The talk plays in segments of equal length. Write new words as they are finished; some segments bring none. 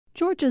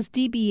Georgia's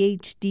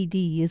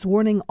DBHDD is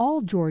warning all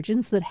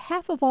Georgians that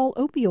half of all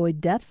opioid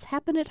deaths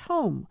happen at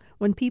home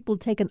when people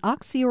take an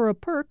oxy or a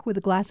perk with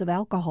a glass of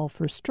alcohol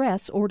for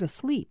stress or to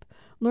sleep.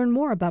 Learn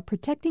more about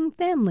protecting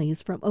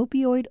families from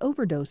opioid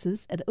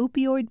overdoses at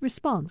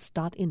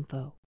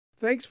opioidresponse.info.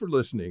 Thanks for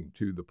listening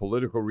to the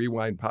Political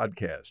Rewind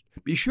podcast.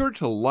 Be sure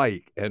to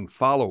like and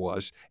follow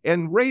us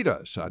and rate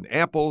us on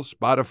Apple,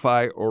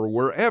 Spotify, or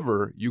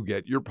wherever you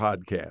get your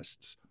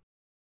podcasts.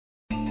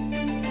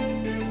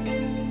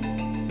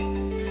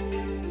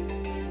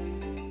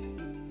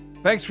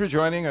 Thanks for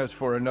joining us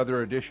for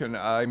another edition.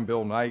 I'm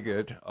Bill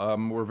Nygut.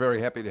 We're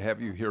very happy to have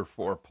you here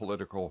for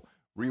Political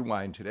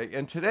Rewind today.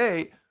 And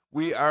today,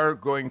 we are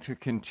going to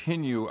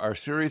continue our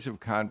series of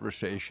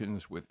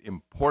conversations with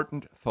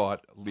important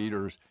thought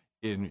leaders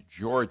in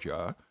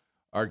Georgia.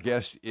 Our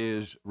guest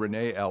is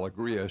Rene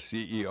Alegria,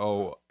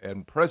 CEO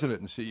and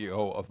President and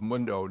CEO of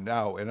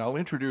MundoNow. And I'll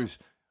introduce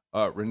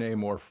Rene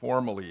more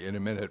formally in a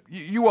minute.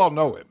 You all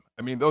know him.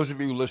 I mean, those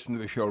of you who listen to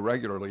the show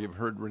regularly have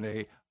heard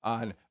Rene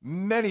on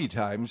many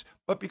times,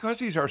 but because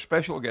he's our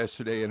special guest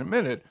today in a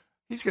minute,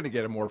 he's going to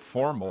get a more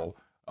formal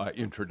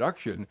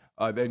introduction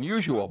than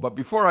usual. But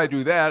before I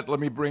do that, let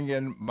me bring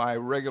in my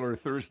regular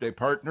Thursday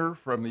partner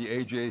from the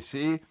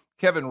AJC,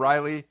 Kevin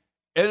Riley,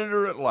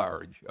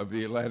 editor-at-large of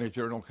the Atlanta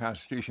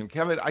Journal-Constitution.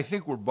 Kevin, I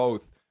think we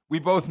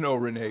both know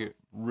Rene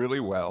really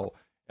well,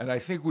 and I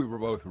think we were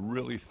both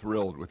really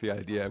thrilled with the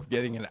idea of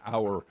getting an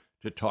hour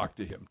to talk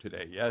to him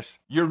today. Yes?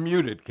 You're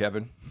muted,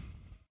 Kevin.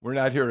 We're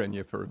not hearing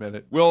you for a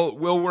minute. We'll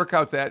work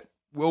out that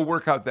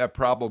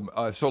problem.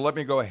 So let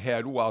me go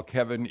ahead while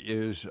Kevin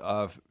is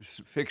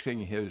fixing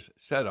his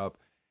setup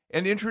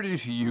and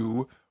introduce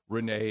you,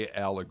 Rene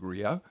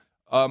Alegria.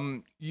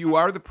 You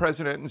are the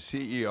president and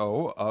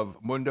CEO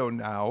of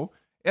MundoNow.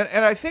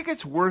 And I think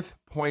it's worth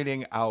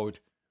pointing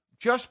out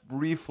just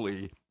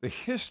briefly the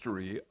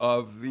history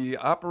of the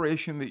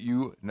operation that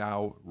you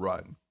now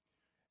run.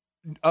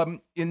 In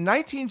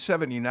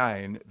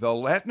 1979, the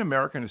Latin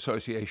American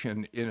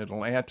Association in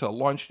Atlanta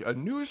launched a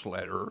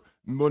newsletter,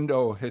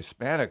 Mundo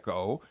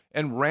Hispanico,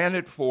 and ran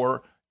it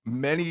for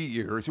many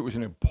years. It was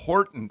an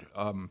important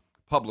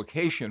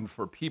publication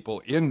for people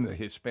in the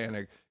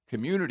Hispanic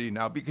community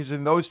now, because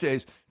in those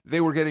days,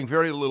 they were getting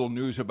very little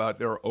news about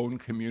their own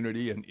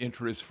community and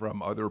interest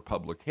from other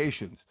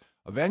publications.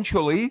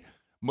 Eventually,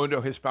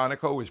 Mundo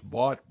Hispanico was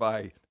bought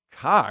by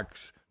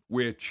Cox,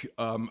 which,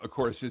 of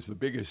course, is the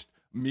biggest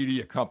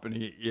media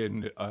company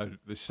in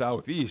the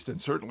Southeast and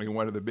certainly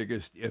one of the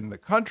biggest in the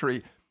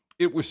country.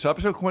 It was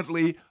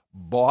subsequently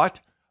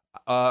bought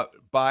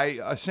by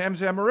Sam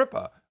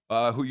Zamarripa,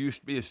 who used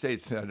to be a state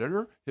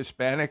senator,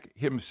 Hispanic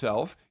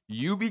himself.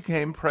 You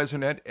became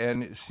president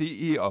and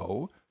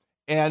CEO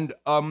and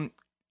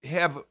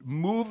have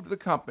moved the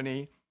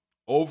company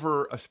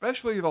over,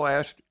 especially the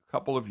last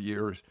couple of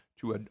years,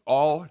 to an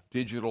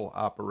all-digital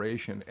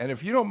operation. And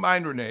if you don't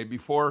mind, Rene,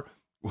 before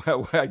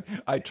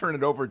I turn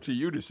it over to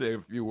you to say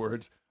a few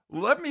words,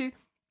 let me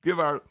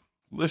give our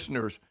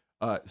listeners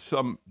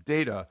some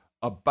data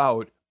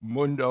about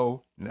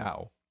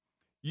MundoNow.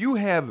 You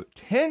have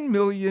 10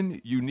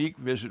 million unique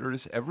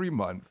visitors every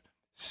month,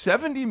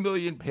 70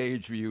 million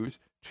page views,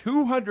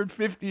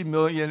 250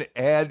 million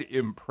ad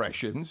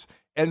impressions.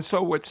 And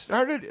so what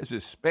started as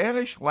a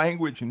Spanish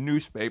language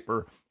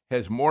newspaper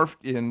has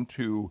morphed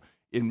into,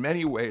 in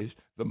many ways,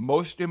 the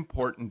most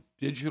important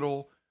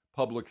digital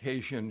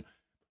publication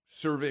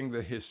serving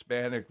the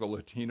Hispanic, the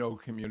Latino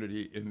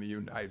community in the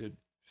United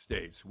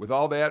States. With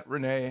all that,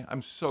 Rene,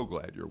 I'm so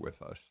glad you're with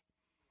us.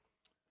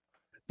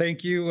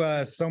 Thank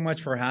you so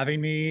much for having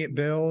me,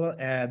 Bill,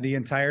 and the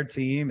entire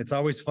team. It's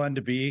always fun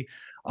to be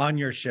on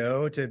your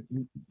show, to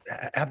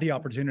have the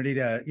opportunity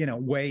to,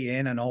 weigh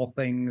in on all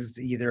things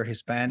either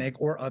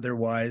Hispanic or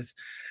otherwise.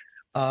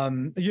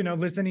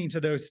 Listening to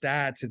those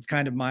stats, it's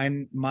kind of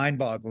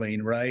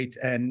mind-boggling, right?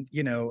 And,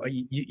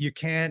 you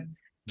can't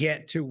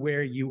get to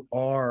where you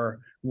are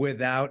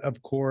without,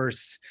 of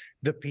course,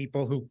 the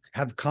people who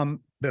have come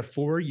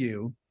before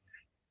you,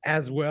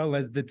 as well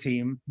as the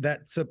team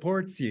that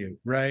supports you,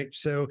 right?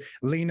 So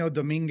Lino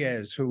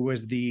Dominguez, who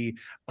was the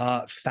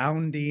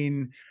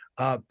founding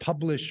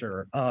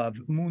publisher of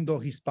Mundo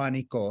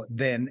Hispanico,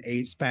 then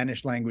a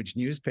Spanish language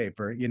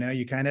newspaper,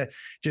 you kind of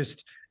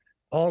just,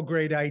 all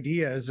great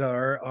ideas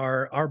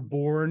are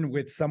born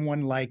with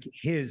someone like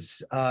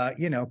his,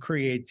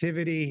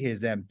 creativity,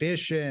 his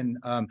ambition.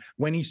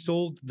 When he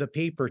sold the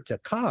paper to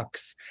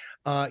Cox,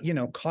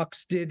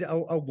 Cox did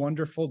a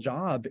wonderful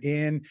job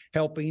in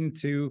helping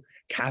to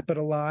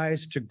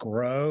capitalize, to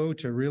grow,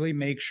 to really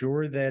make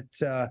sure that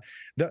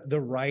the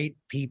right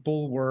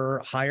people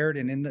were hired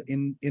and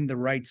in the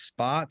right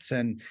spots.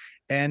 And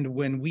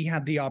when we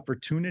had the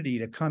opportunity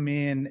to come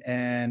in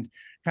and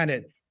kind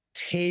of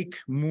take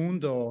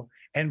Mundo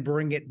and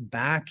bring it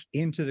back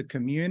into the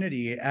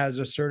community as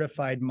a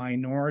certified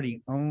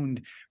minority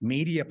owned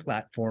media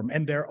platform.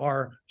 And there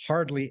are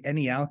hardly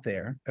any out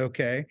there.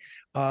 Okay.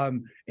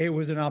 It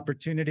was an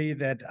opportunity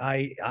that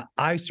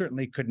I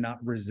certainly could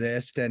not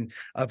resist. And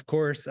of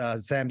course,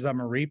 Sam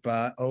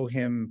Zamaripa owe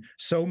him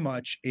so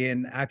much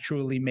in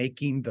actually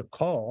making the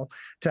call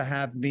to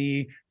have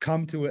me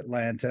come to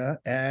Atlanta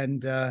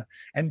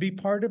and be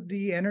part of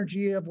the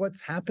energy of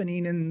what's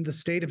happening in the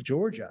state of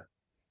Georgia.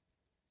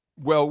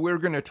 Well, we're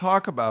going to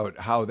talk about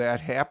how that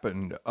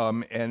happened,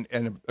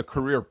 and a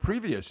career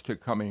previous to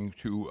coming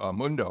to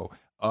Mundo.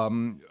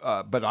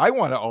 But I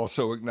want to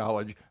also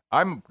acknowledge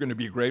I'm going to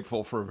be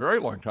grateful for a very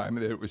long time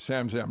that it was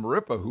Sam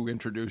Zamaripa who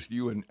introduced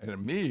you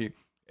and me,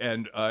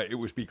 and it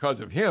was because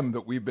of him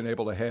that we've been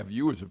able to have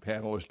you as a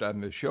panelist on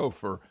this show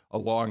for a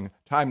long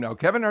time now.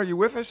 Kevin, are you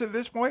with us at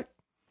this point?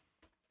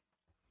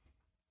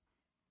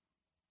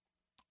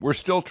 We're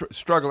still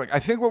struggling. I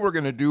think what we're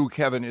going to do,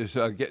 Kevin, is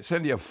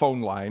send you a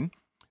phone line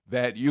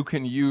that you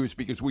can use,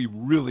 because we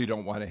really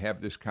don't want to have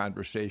this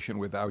conversation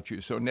without you.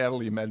 So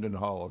Natalie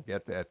Mendenhall will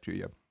get that to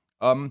you.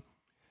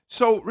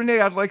 So Rene,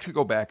 I'd like to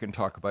go back and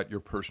talk about your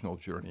personal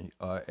journey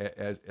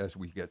as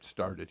we get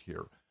started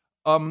here.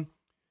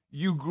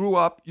 You grew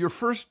up, your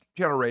first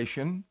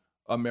generation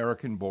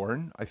American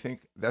born, I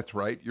think that's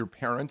right. Your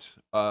parents,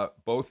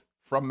 both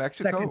from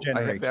Mexico. Second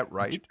generation. I have that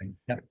right.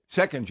 Yeah.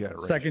 Second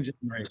generation. Second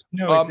generation.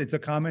 No, it's a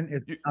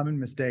common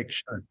mistake.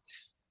 Sure.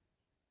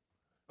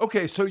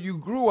 Okay, so you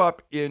grew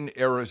up in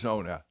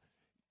Arizona,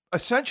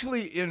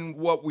 essentially in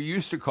what we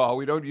used to call,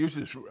 we don't use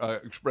this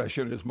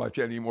expression as much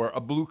anymore, a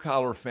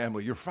blue-collar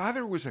family. Your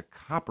father was a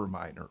copper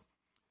miner.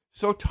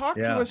 So talk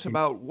to us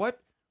about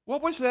what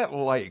was that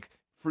like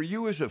for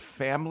you as a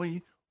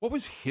family? What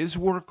was his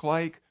work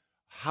like?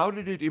 How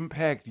did it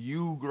impact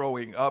you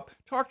growing up?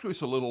 Talk to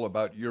us a little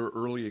about your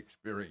early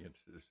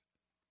experiences.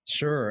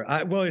 Sure.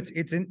 Well,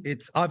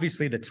 it's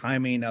obviously the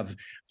timing of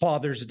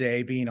Father's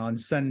Day being on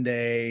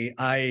Sunday.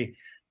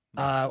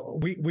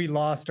 We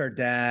lost our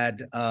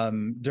dad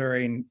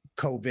during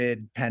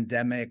COVID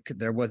pandemic.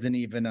 There wasn't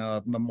even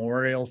a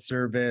memorial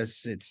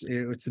service.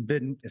 It's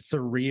been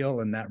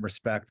surreal in that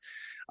respect,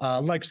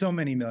 like so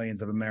many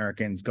millions of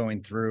Americans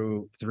going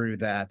through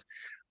that.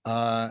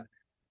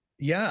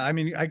 Yeah, I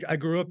mean, I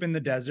grew up in the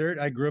desert.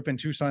 I grew up in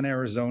Tucson,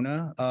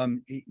 Arizona.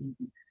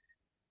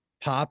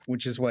 Pop,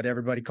 which is what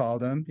everybody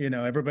called him.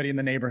 Everybody in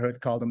the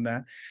neighborhood called him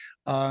that.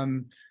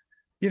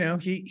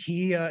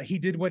 He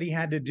did what he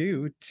had to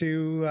do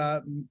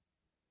to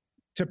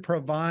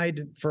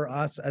provide for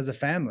us as a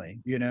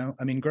family.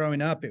 I mean,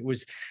 growing up, it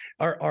was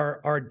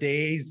our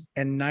days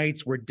and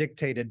nights were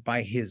dictated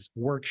by his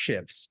work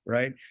shifts,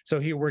 right? So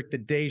he worked the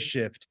day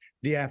shift,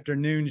 the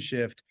afternoon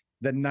shift,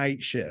 the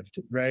night shift,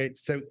 right?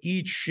 So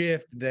each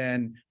shift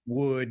then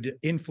would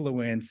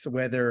influence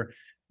whether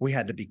we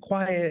had to be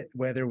quiet,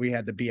 whether we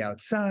had to be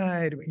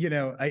outside.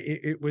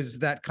 It was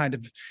that kind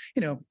of,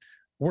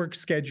 work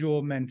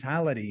schedule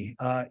mentality.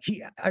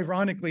 He,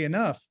 ironically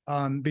enough,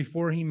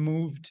 before he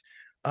moved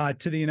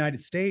to the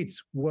United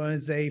States,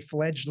 was a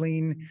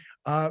fledgling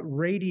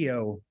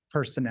radio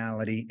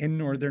personality in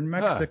northern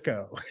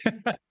Mexico.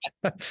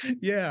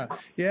 Yeah.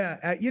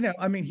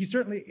 I mean,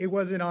 it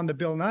wasn't on the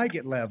Bill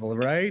Nighat level,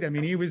 right? I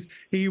mean, he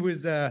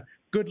was a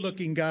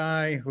good-looking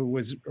guy who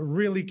was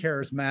really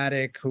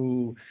charismatic,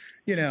 who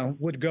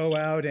would go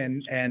out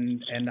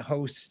and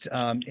host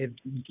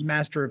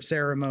master of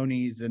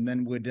ceremonies, and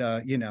then would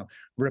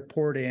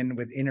report in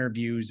with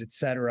interviews,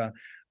 etc.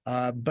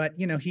 But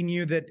he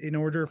knew that in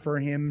order for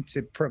him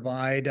to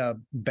provide a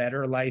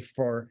better life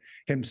for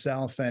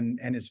himself and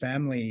his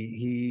family,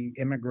 he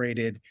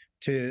immigrated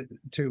to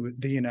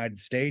the United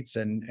States,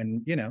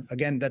 and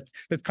again, that's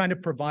kind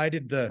of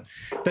provided the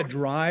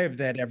drive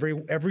that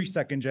every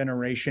second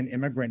generation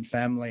immigrant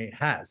family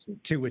has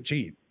to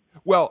achieve.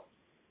 Well,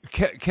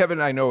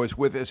 Kevin, I know, is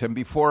with us, and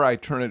before I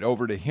turn it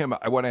over to him,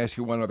 I want to ask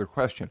you one other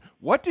question.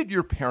 What did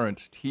your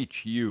parents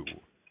teach you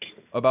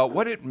about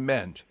what it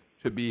meant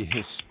to be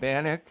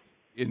Hispanic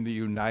in the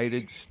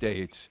United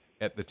States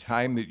at the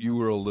time that you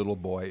were a little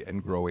boy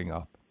and growing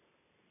up?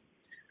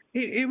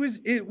 It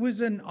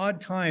was an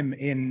odd time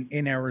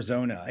in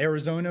Arizona.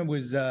 Arizona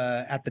was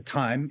at the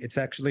time. It's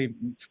actually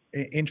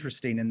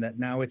interesting in that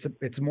now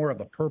it's more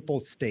of a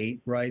purple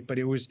state, right? But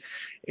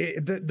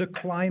the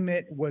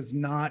climate was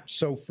not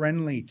so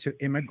friendly to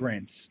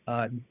immigrants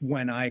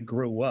when I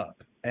grew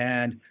up,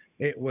 and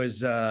it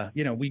was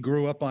we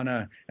grew up on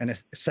a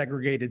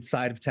segregated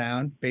side of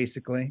town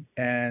basically,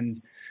 and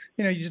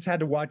you just had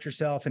to watch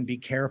yourself and be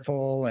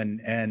careful and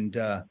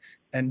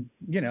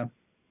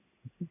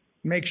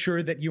make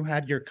sure that you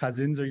had your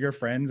cousins or your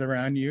friends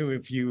around you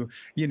if you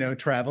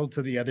traveled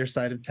to the other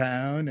side of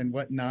town and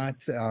whatnot.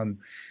 The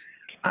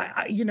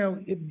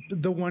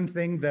one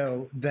thing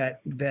though that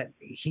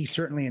he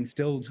certainly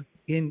instilled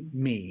in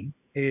me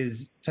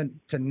is to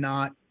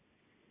not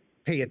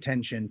pay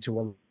attention to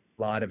a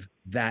lot of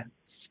that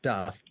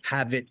stuff.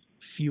 Have it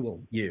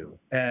fuel you,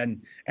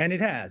 and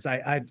it has.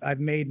 I've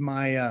made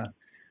my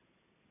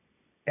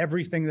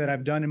everything that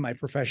I've done in my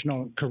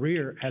professional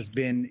career has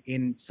been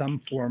in some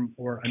form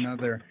or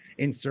another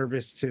in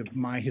service to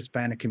my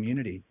Hispanic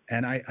community.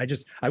 And I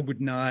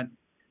would not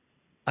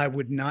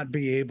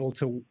be able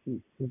to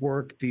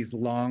work these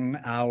long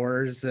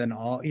hours and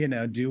all,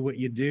 do what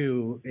you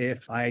do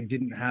if I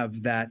didn't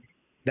have that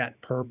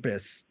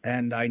purpose.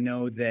 And I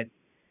know that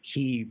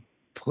he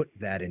put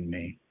that in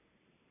me.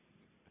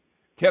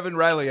 Kevin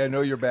Riley, I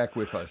know you're back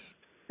with us.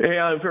 Hey,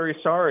 I'm very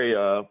sorry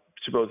to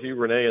both you,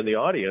 Rene, and the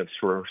audience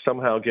for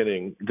somehow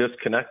getting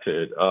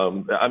disconnected.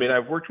 I mean,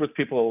 I've worked with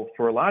people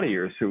for a lot of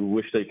years who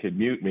wish they could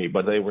mute me,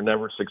 but they were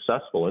never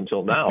successful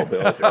until now,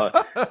 Bill.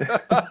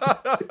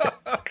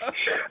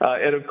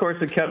 And of course,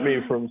 it kept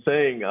me from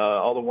saying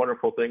all the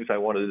wonderful things I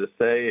wanted to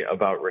say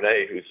about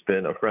Rene, who's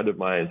been a friend of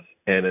mine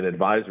and an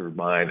advisor of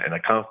mine and a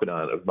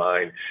confidant of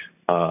mine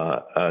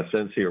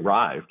since he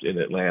arrived in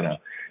Atlanta.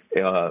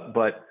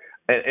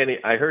 And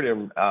I heard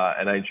him,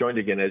 and I joined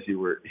again as he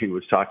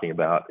was talking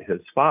about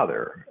his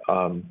father.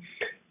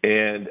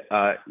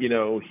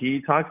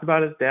 He talks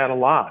about his dad a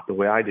lot, the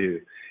way I do,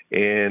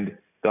 and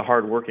the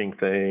hardworking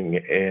thing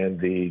and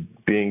the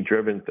being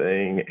driven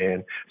thing,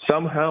 and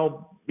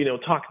somehow,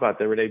 talk about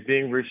that, Rene,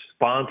 being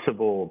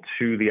responsible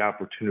to the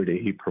opportunity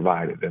he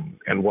provided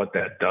and what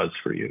that does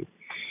for you.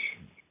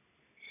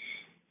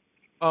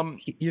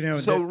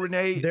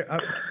 Rene,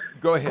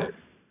 go ahead.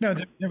 No,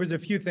 there was a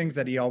few things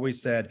that he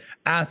always said.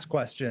 Ask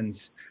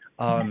questions.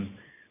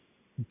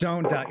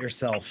 Don't doubt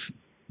yourself.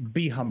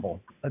 Be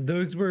humble.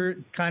 Those were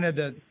kind of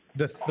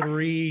the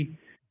three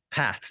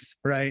paths,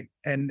 right?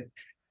 And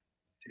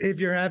if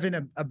you're having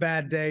a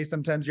bad day,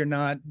 sometimes you're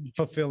not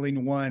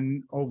fulfilling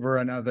one over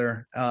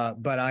another.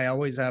 But I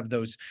always have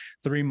those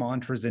three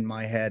mantras in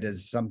my head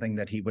as something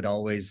that he would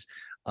always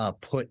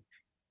put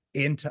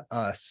into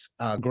us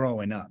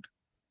growing up.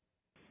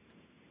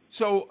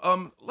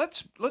 So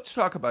let's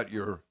talk about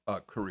your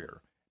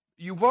career.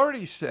 You've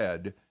already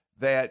said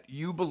that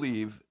you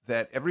believe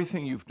that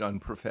everything you've done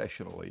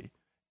professionally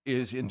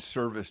is in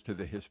service to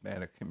the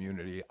Hispanic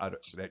community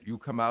that you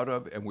come out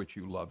of and which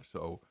you love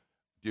so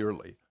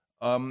dearly.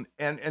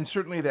 And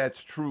certainly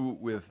that's true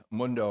with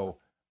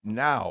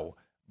MundoNow.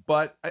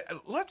 But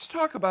let's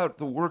talk about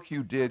the work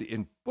you did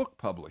in book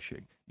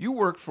publishing. You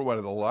worked for one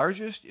of the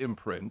largest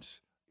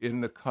imprints in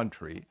the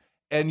country,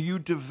 and you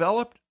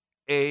developed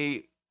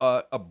a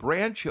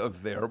branch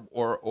of of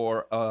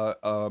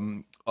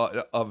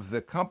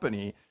the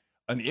company,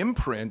 an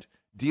imprint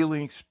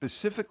dealing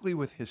specifically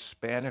with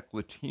Hispanic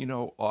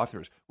Latino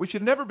authors, which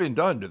had never been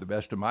done, to the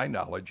best of my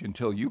knowledge,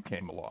 until you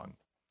came along.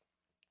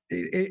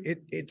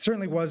 It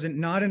certainly wasn't,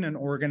 not in an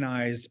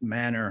organized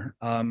manner.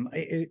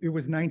 It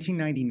was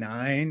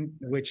 1999,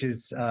 which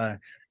is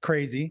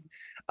crazy.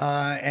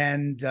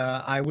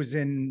 I was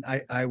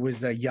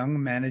a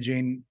young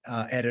managing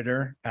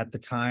editor at the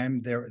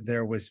time.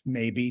 There was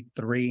maybe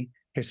 3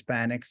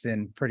 Hispanics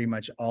in pretty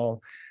much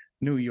all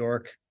New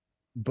York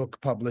book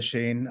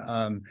publishing.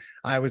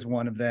 I was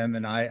one of them,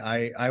 and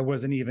I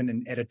wasn't even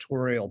an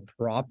editorial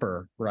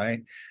proper,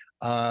 right?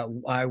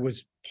 I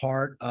was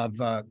part of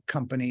a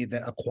company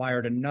that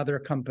acquired another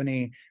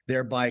company,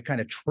 thereby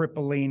kind of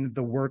tripling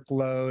the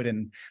workload,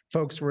 and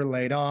folks were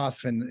laid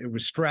off, and it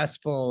was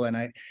stressful.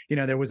 And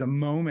there was a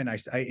moment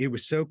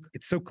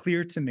it's so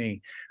clear to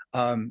me.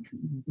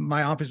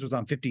 My office was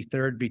on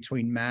 53rd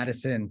between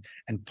Madison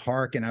and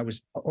Park, and I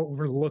was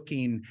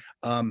overlooking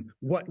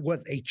what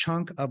was a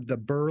chunk of the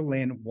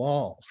Berlin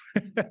Wall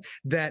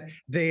that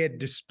they had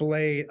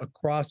displayed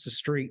across the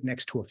street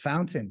next to a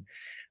fountain.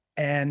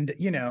 And,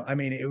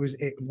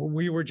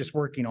 we were just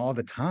working all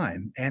the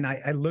time. And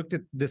I looked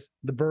at the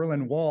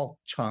Berlin Wall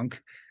chunk,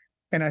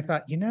 and I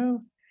thought,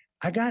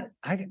 I got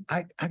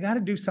to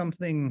do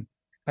something.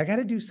 I got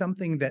to do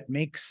something that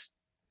makes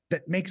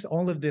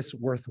all of this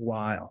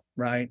worthwhile.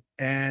 Right.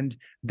 And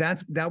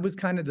that was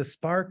kind of the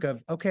spark of,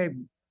 okay,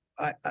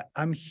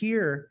 I'm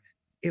here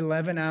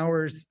 11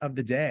 hours of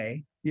the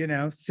day,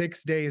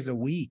 6 days a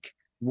week.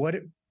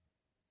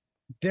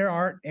 There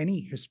aren't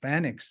any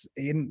Hispanics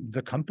in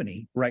the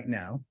company right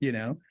now,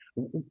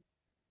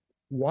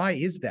 why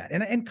is that?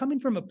 And coming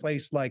from a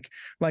place like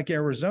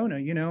Arizona,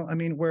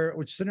 where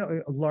a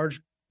large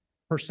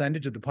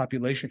percentage of the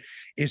population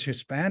is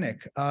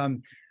Hispanic,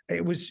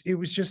 it was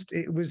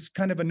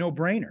kind of a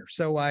no-brainer.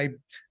 So I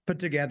put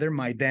together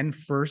my then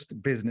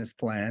first business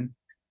plan,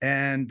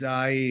 and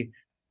I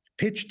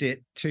pitched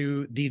it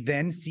to the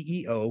then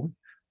CEO,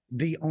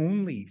 the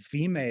only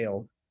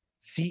female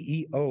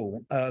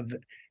CEO of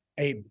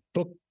a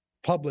book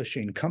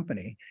publishing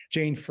company,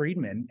 Jane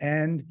Friedman,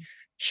 and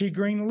she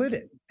greenlit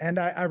it. And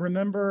I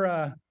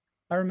remember,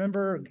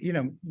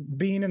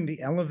 being in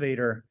the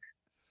elevator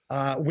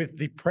with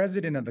the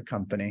president of the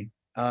company,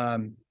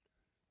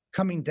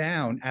 coming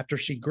down after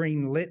she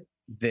greenlit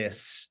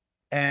this,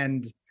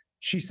 and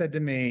she said to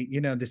me,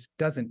 this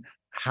doesn't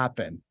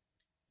happen.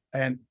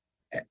 And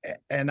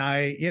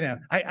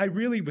I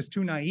really was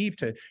too naive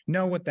to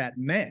know what that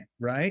meant,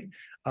 right?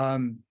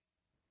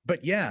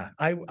 but yeah,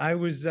 I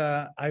was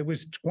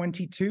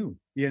 22,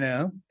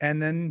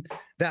 and then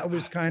that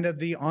was kind of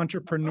the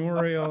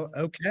entrepreneurial,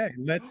 okay,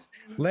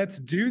 let's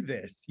do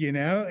this,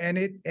 and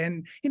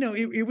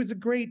it was a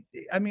great,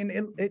 I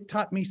mean, it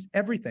taught me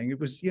everything. It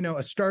was,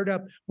 a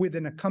startup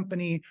within a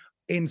company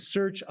in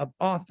search of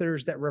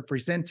authors that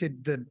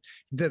represented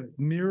the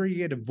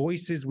myriad of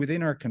voices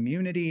within our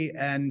community.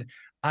 And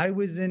I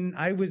was in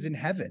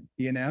heaven.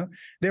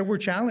 There were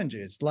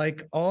challenges,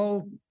 like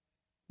all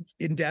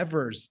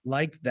endeavors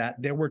like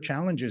that. There were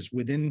challenges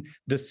within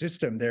the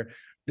system.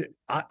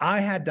 I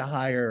had to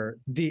hire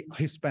the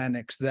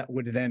Hispanics that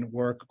would then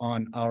work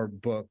on our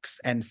books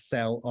and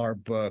sell our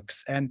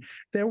books. And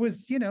there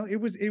was,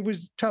 it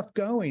was tough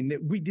going.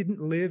 That we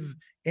didn't live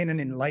in an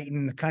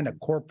enlightened kind of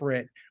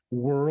corporate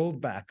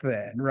world back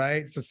then,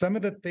 right? So some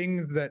of the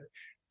things that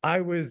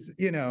I was,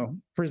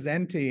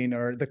 presenting,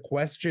 or the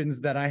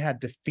questions that I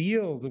had to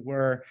field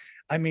were,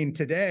 I mean,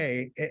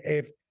 today,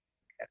 if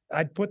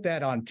I'd put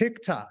that on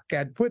TikTok,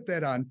 I'd put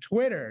that on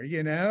Twitter,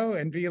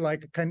 and be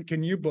like,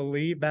 can you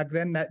believe back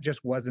then that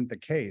just wasn't the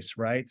case,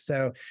 right?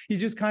 So you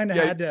just kind of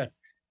had to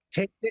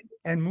take it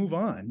and move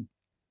on.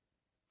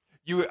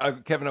 You,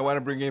 Kevin, I want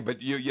to bring in, but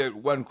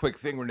one quick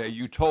thing, Rene.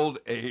 You told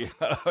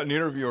an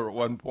interviewer at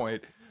one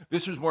point,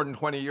 this was more than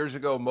 20 years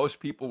ago. Most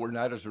people were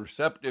not as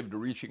receptive to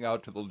reaching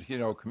out to the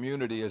Latino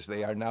community as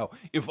they are now.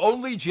 If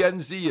only Gen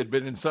Z had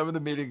been in some of the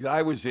meetings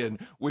I was in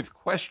with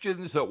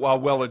questions that, while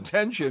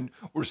well-intentioned,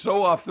 were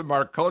so off the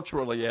mark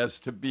culturally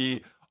as to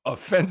be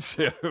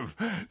offensive.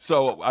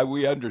 So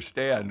we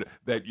understand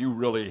that you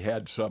really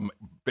had some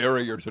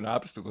barriers and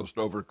obstacles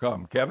to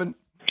overcome. Kevin?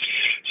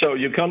 So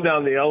you come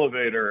down the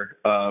elevator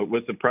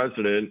with the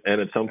president,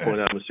 and at some point,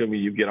 I'm assuming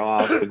you get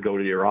off and go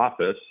to your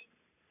office.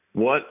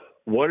 What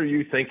are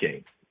you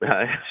thinking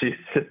as you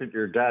sit at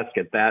your desk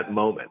at that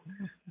moment?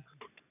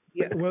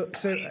 Yeah, well,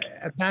 so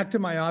back to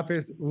my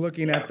office,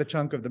 looking at the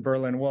chunk of the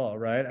Berlin Wall,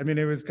 right? I mean,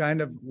 it was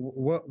kind of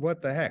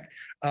what the heck.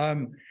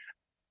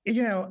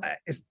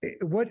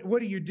 What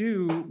do you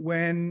do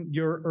when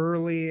your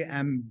early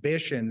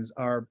ambitions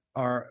are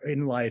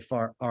in life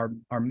are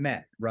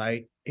met,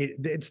 right?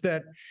 It's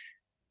that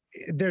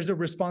there's a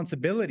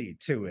responsibility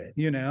to it,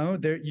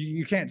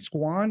 you can't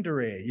squander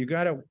it. You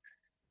got to,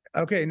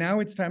 okay, now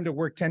it's time to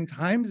work 10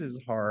 times as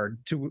hard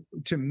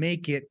to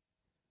make it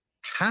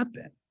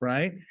happen,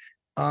 right?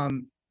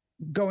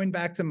 Going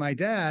back to my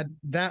dad,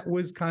 that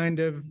was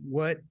kind of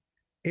what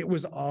it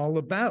was all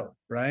about,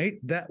 right?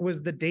 That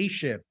was the day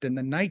shift and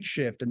the night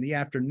shift and the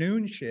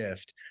afternoon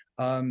shift.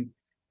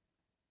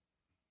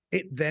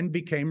 It then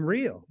became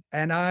real.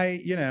 And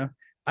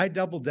I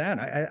doubled down.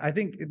 I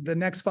think the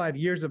next 5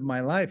 years of my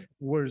life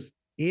was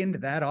in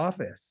that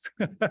office,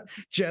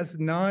 just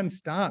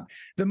nonstop.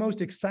 The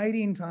most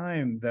exciting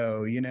time,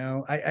 though,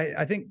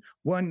 I think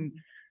one,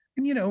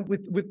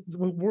 with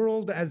the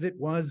world as it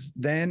was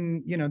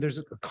then,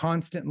 there's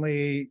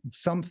constantly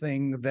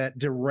something that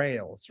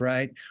derails,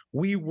 right?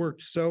 We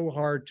worked so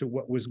hard to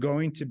what was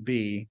going to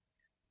be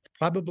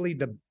probably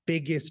the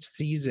biggest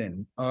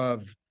season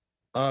of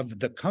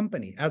the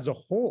company as a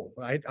whole.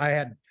 I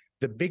had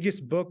the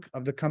biggest book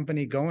of the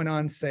company going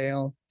on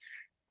sale.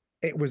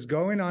 It was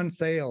going on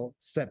sale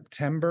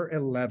September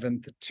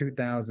 11th,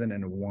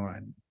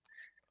 2001.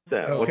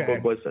 Okay. What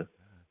book was it?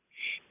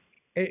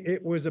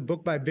 It was a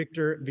book by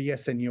Victor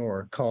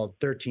Villaseñor called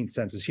 13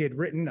 Senses. He had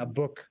written a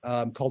book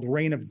called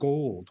Reign of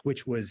Gold,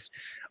 which was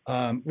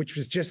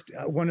just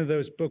one of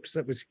those books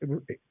that was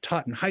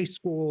taught in high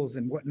schools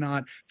and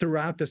whatnot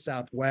throughout the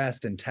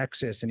Southwest and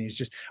Texas. And he's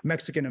just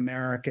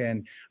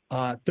Mexican-American.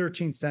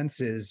 13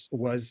 Senses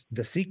was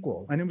the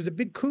sequel. And it was a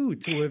big coup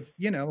to have,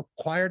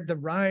 acquired the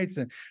rights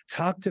and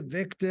talked to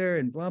Victor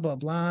and blah, blah,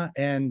 blah.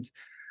 And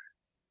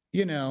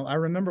I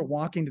remember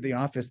walking to the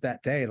office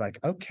that day, like,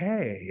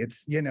 okay,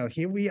 it's,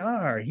 here we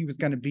are. He was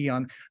going to be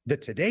on the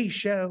Today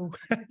Show.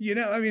 I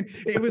mean,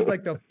 it was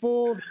like the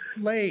full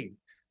slate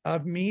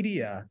of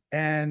media.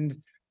 And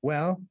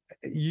well,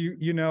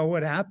 you know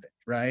what happened,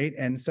 right?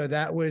 And so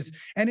that was,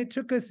 and it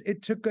took us,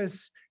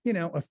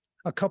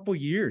 a couple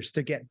years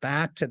to get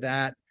back to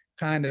that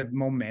kind of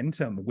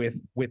momentum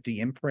with the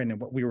imprint and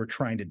what we were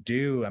trying to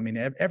do. I mean,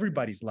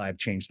 everybody's life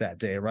changed that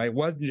day, right? It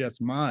wasn't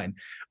just mine.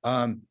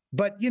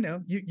 But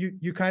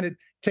you kind of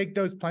take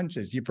those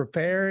punches, you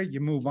prepare, you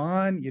move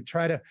on, you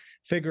try to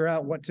figure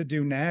out what to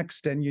do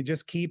next, and you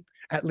just keep,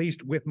 at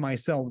least with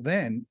myself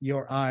then,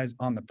 your eyes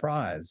on the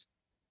prize.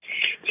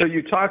 So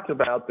you talked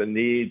about the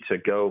need to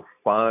go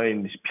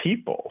find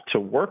people to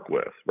work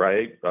with,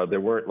 right?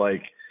 There weren't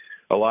like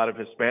a lot of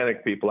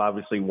Hispanic people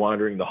obviously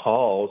wandering the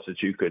halls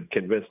that you could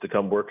convince to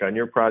come work on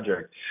your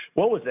project.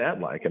 What was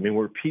that like? I mean,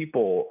 were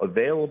people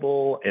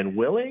available and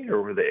willing,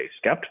 or were they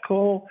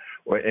skeptical?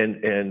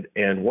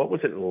 And what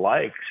was it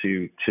like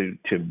to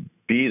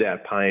be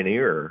that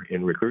pioneer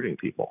in recruiting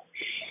people?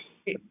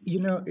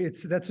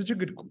 That's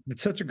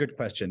such a good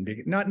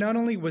question. Not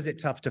only was it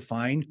tough to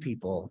find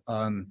people,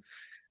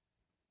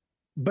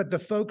 but the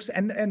folks,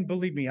 and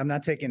believe me, I'm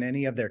not taking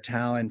any of their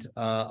talent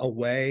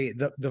away.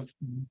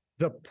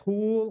 The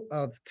pool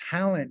of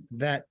talent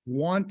that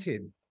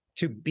wanted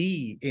to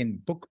be in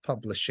book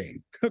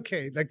publishing.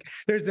 Okay, like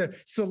there's a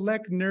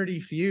select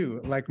nerdy few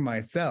like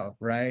myself,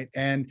 right?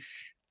 And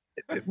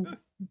it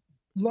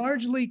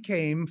largely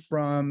came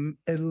from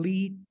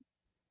elite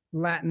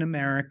Latin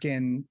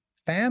American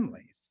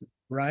families,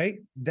 right?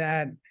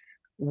 That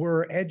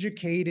were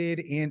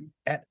educated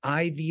at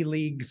Ivy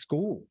League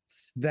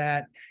schools,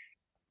 that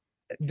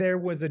there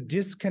was a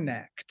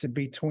disconnect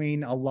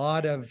between a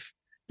lot of,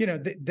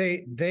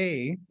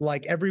 they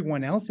like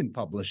everyone else in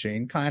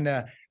publishing kind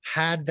of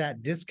had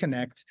that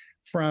disconnect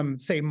from,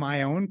 say,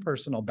 my own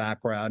personal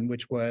background,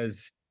 which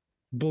was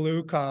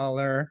blue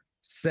collar,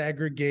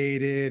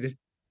 segregated,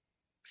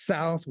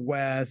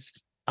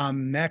 Southwest.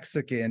 I'm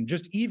Mexican.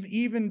 Just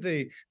even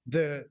the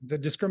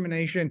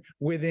discrimination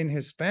within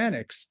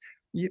Hispanics.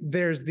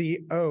 There's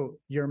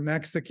you're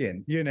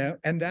Mexican,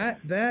 and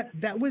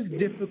that was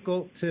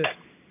difficult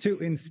to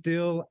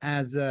instill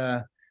as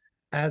a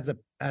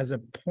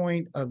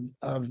point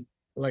of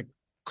like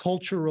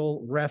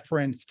cultural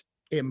referenced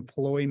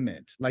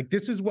employment. Like,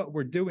 this is what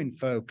we're doing,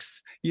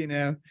 folks,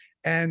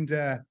 and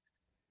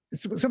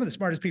some of the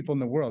smartest people in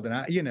the world.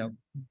 And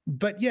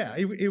but yeah,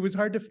 it was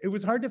hard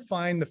to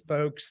find the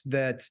folks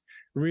that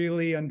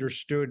really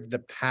understood the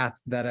path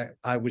that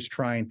I was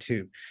trying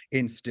to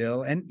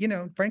instill. And,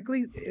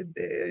 frankly,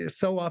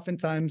 so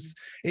oftentimes,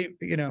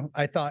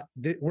 I thought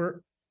that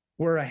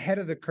we're ahead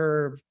of the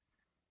curve.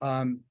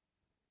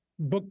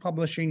 Book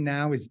publishing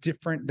now is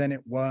different than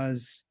it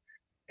was.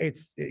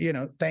 It's,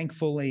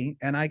 thankfully,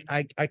 and I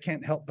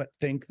can't help but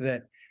think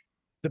that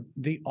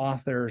the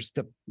authors,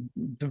 the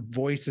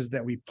voices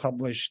that we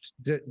published,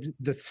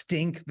 the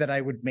stink that I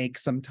would make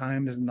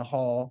sometimes in the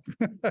hall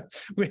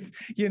with,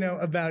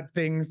 about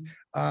things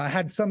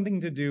had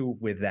something to do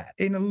with that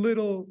in a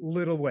little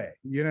way,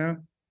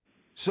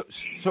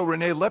 So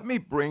Rene, let me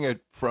bring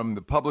it from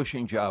the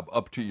publishing job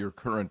up to your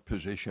current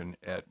position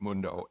at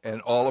Mundo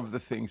and all of the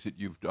things that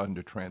you've done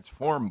to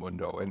transform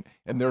Mundo,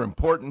 and they're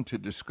important to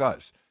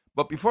discuss.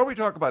 But before we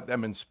talk about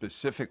them in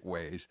specific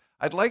ways,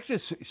 I'd like to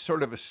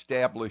sort of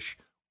establish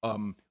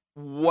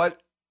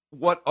what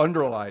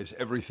underlies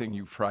everything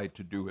you've tried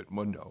to do at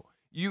Mundo.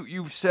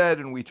 You've said,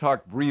 and we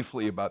talked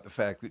briefly about the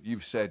fact that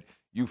you've said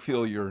you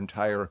feel your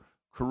entire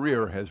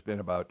career has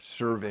been about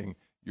serving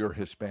your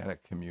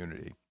Hispanic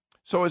community.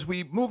 So as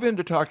we move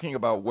into talking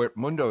about what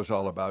Mundo is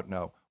all about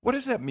now, what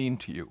does that mean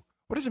to you?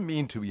 What does it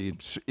mean to be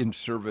in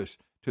service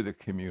to the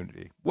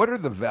community? What are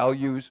the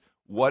values?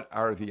 What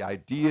are the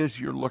ideas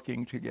you're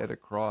looking to get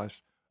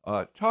across?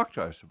 Talk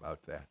to us about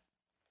that.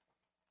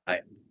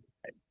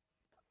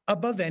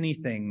 Above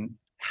anything,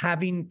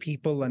 having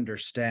people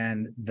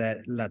understand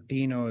that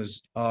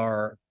Latinos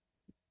are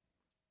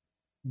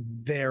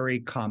very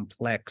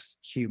complex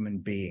human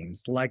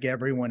beings like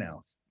everyone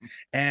else,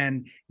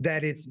 and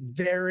that it's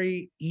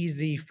very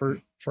easy for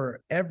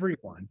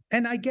everyone,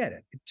 and I get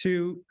it,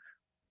 to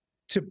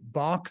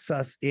box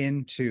us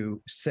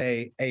into,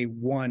 say, a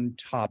one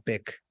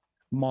topic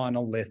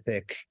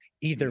monolithic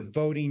either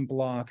voting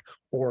block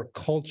or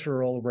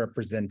cultural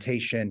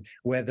representation,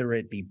 whether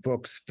it be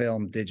books,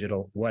 film,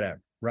 digital,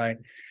 whatever, right?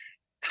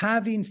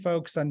 Having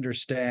folks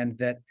understand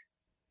that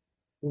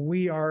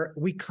we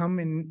come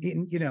in,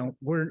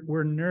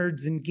 we're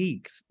nerds and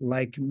geeks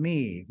like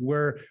me.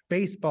 We're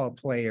baseball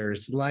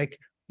players like,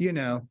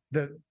 we're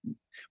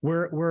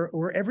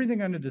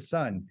everything under the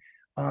sun.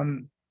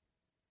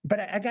 But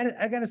I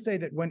gotta say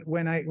that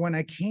when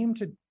I came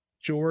to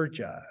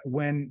Georgia,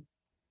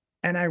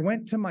 and I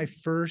went to my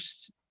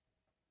first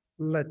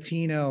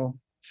Latino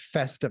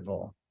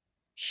festival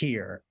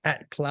here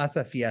at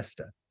Plaza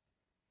Fiesta,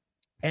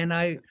 and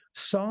I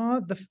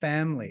saw the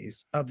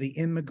families of the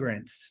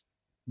immigrants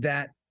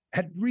that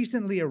had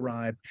recently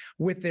arrived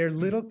with their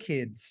little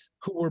kids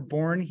who were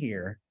born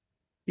here,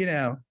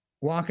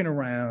 walking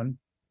around,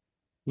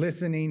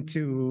 listening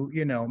to,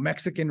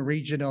 Mexican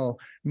regional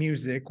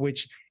music,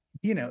 which,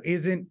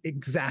 isn't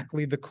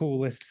exactly the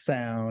coolest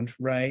sound,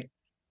 right?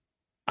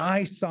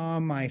 I saw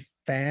my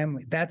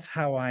family. That's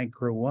how I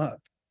grew up.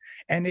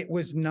 And it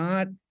was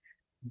not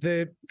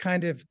the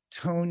kind of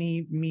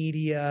Tony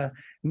media,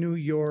 New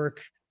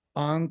York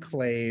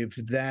enclave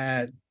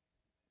that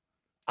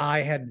I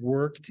had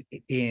worked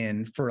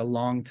in for a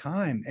long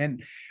time.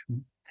 And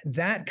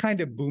that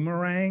kind of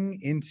boomerang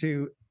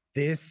into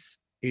this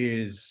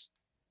is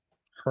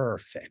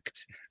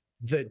perfect.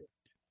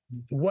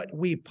 What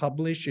we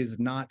publish is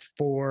not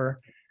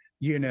for,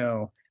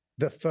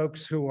 the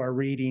folks who are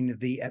reading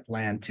The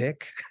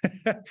Atlantic.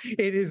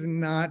 It is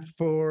not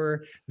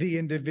for the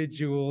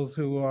individuals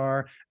who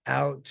are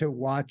out to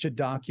watch a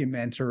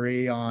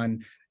documentary on,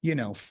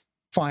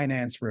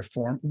 finance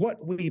reform.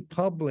 What we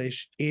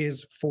publish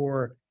is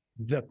for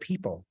the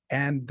people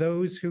and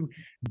those who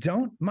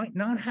might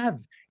not have,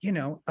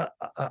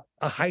 a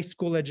high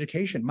school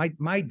education.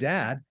 My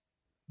dad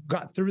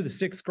got through the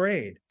 6th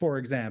grade, for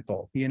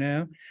example,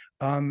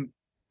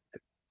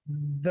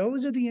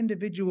 those are the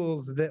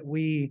individuals that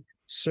we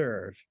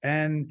serve.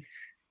 And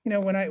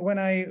when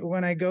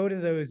I go to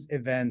those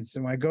events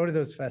and when I go to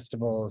those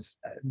festivals,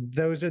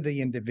 those are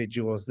the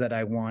individuals that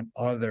I want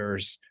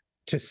others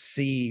to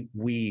see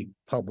we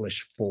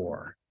publish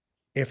for,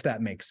 if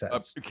that makes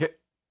sense.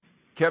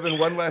 Kevin,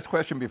 one last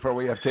question before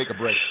we have to take a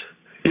break.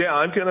 Yeah,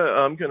 I'm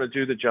gonna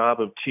do the job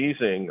of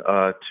teasing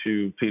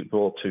to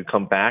people to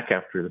come back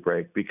after the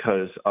break,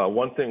 because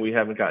one thing we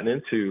haven't gotten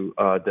into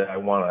that I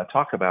want to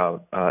talk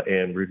about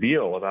and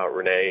reveal about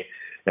Rene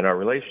and our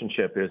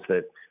relationship is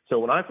that, so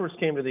when I first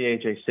came to the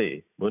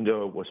AJC,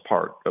 Mundo was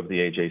part of the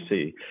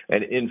AJC,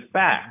 and in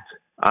fact,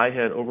 I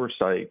had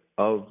oversight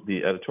of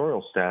the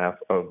editorial staff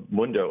of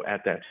Mundo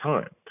at that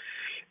time.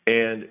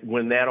 And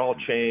when that all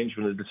changed,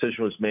 when the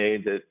decision was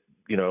made that,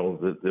 you know,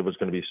 that it was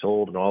going to be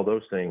sold and all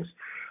those things,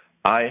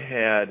 I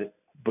had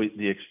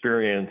the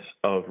experience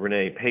of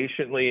Rene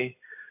patiently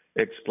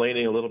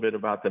explaining a little bit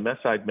about the mess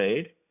I'd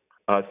made,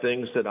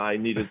 things that I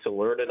needed to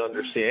learn and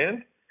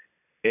understand.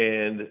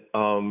 And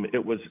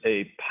it was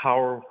a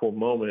powerful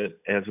moment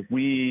as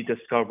we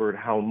discovered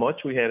how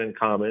much we had in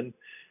common,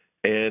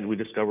 and we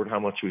discovered how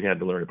much we had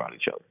to learn about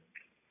each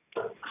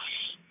other.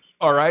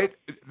 All right.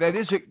 That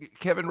is it,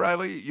 Kevin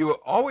Riley. You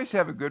always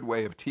have a good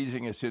way of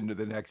teasing us into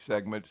the next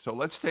segment. So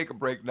let's take a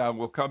break now.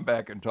 We'll come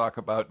back and talk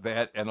about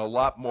that and a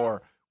lot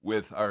more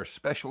with our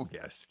special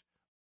guest.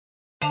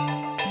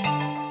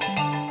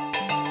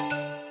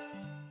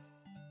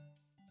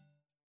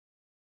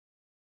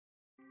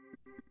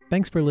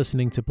 Thanks for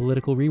listening to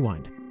Political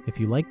Rewind. If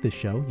you like this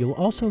show, you'll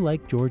also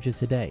like Georgia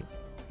Today.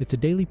 It's a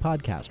daily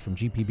podcast from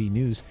GPB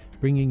News,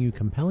 bringing you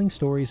compelling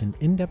stories and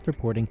in-depth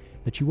reporting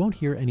that you won't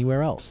hear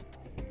anywhere else.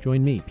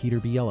 Join me, Peter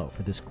Biello,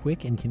 for this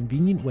quick and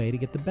convenient way to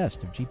get the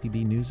best of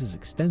GPB News'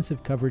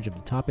 extensive coverage of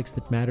the topics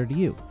that matter to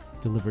you,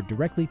 delivered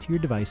directly to your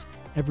device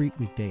every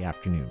weekday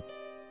afternoon.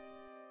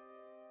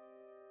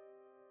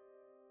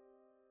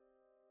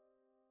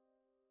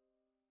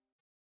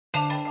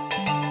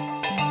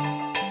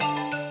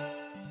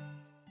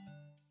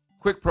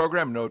 Quick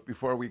program note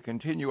before we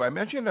continue. I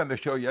mentioned on the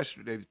show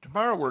yesterday that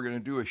tomorrow we're going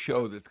to do a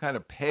show that's kind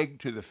of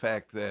pegged to the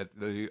fact that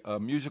the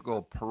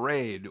musical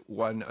Parade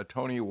won a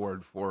Tony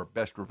Award for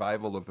Best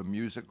Revival of a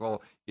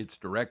Musical. Its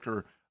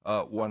director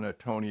won a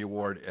Tony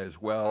Award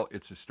as well.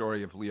 It's a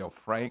story of Leo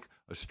Frank,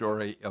 a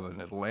story of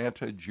an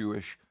Atlanta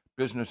Jewish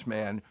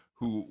businessman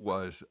who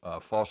was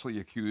falsely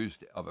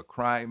accused of a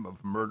crime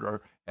of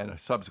murder and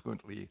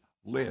subsequently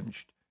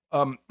lynched.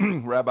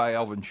 Rabbi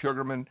Alvin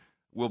Sugarman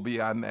will be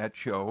on that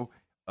show.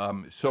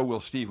 So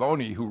will Steve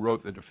Oney, who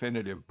wrote the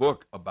definitive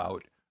book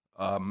about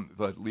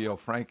the Leo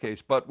Frank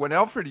case. But when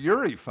Alfred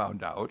Uhry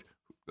found out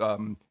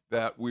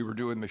that we were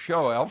doing the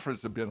show,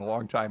 Alfred's been a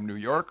long-time New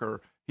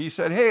Yorker, he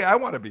said, hey, I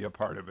want to be a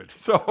part of it.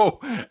 So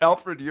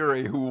Alfred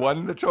Uhry, who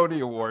won the Tony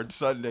Award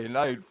Sunday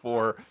night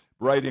for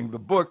writing the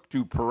book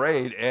to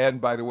Parade, and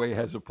by the way,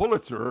 has a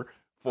Pulitzer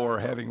for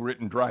having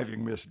written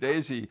Driving Miss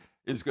Daisy,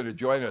 is going to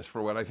join us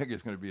for what I think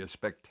is going to be a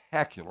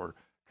spectacular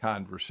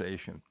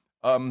conversation.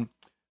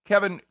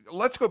 Kevin,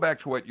 let's go back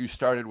to what you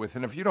started with,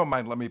 and if you don't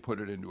mind, let me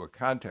put it into a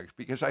context,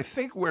 because I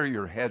think where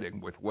you're heading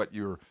with what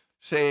you're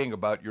saying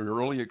about your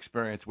early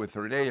experience with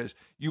Rene is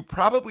you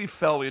probably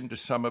fell into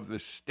some of the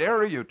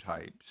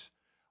stereotypes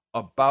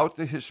about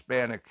the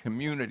Hispanic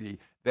community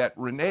that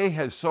Rene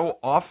has so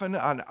often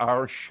on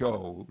our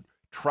show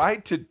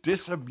tried to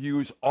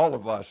disabuse all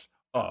of us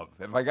of.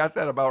 Have I got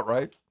that about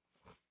right?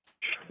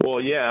 Well,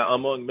 yeah,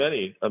 among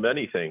many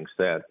things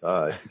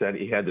that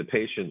he had the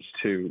patience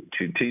to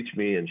teach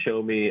me and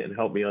show me and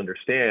help me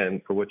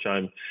understand, for which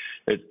I'm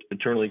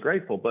eternally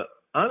grateful. But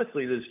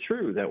honestly, it is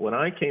true that when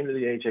I came to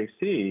the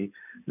AJC,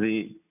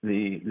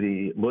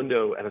 the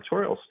Mundo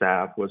editorial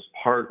staff was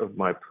part of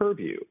my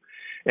purview.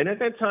 And at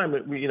that time,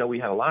 we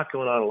had a lot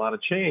going on, a lot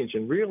of change,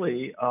 and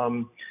really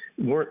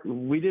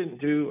we didn't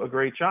do a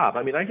great job.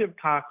 I mean, I give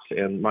Cox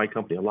and my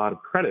company a lot of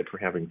credit for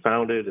having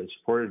founded and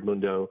supported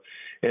Mundo,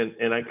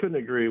 and I couldn't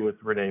agree with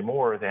Rene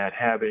more that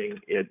having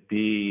it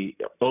be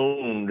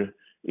owned,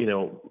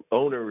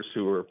 owners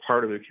who are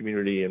part of the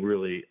community and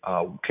really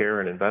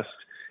care and invest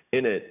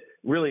in it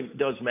really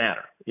does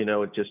matter.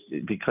 It just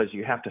because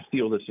you have to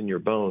feel this in your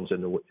bones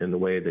in the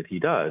way that he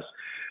does.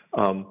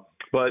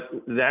 But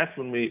that's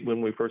when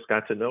we first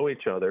got to know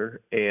each other,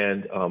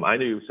 and I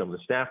knew some of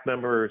the staff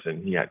members,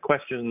 and he had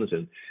questions,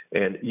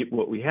 and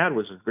what we had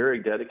was a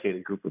very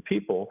dedicated group of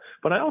people.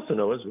 But I also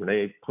know as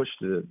Rene pushed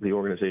the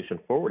organization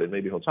forward, and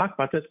maybe he'll talk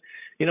about this,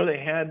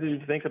 they had to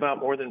think about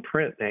more than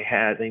print. They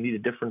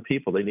needed different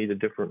people, they needed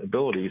different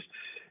abilities,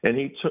 and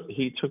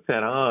he took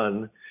that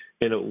on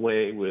in a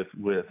way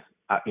with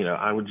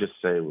I would just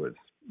say with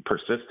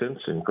persistence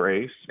and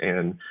grace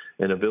and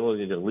an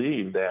ability to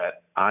lead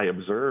that I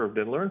observed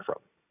and learned from.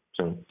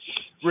 So,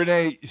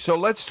 Rene, so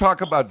let's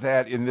talk about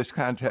that in this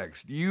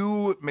context.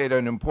 You made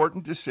an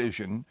important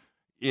decision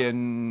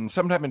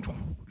sometime in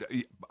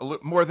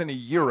more than a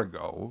year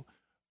ago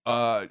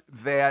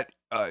that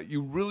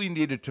you really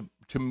needed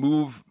to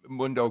move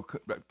Mundo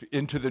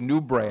into the new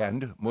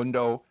brand,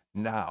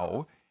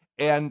 MundoNow.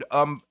 And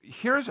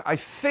I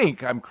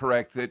think I'm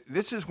correct that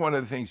this is one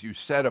of the things you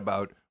said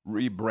about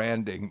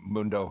rebranding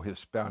Mundo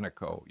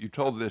Hispanico. You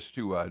told this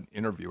to an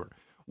interviewer.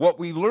 What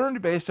we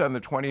learned based on the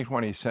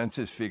 2020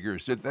 census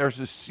figures that there's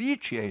a sea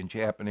change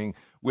happening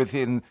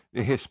within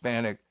the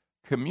Hispanic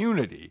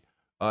community.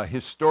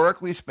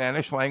 Historically,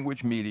 Spanish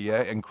language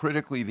media and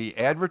critically the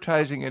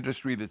advertising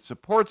industry that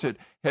supports it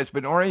has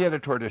been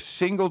oriented toward a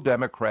single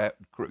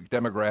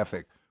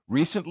demographic,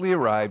 recently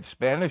arrived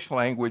Spanish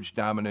language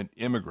dominant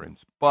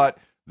immigrants. But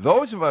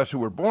those of us who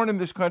were born in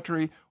this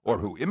country or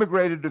who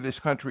immigrated to this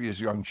country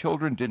as young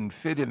children didn't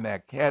fit in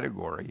that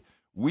category.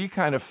 We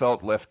kind of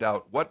felt left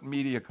out. What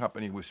media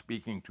company was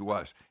speaking to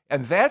us?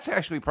 And that's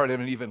actually part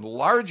of an even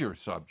larger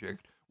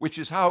subject, which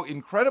is how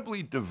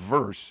incredibly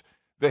diverse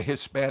the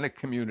Hispanic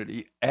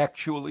community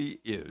actually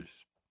is.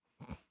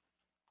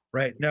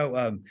 Right.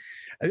 No.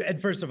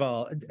 And first of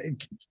all,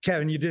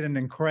 Kevin, you did an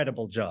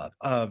incredible job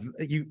of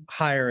you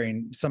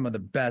hiring some of the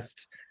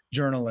best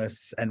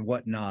journalists and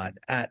whatnot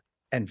at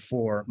and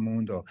for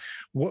Mundo.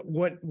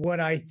 What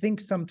I think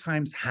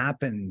sometimes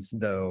happens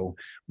though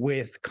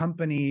with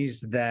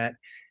companies that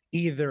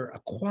either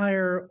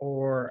acquire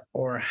or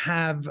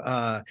have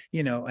an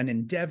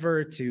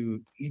endeavor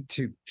to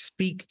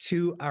speak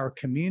to our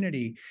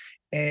community.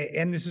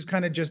 And this is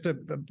kind of just a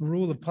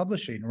rule of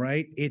publishing,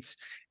 right? It's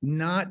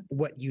not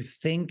what you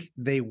think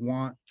they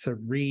want to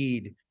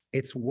read.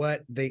 It's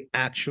what they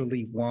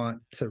actually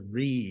want to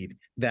read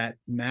that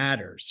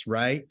matters,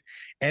 right?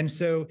 And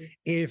so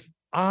if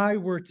I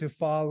were to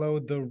follow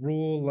the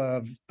rule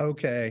of,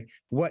 okay,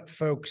 what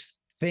folks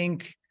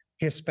think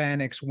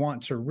Hispanics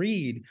want to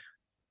read,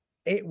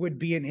 it would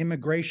be an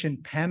immigration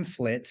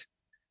pamphlet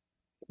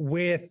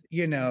with,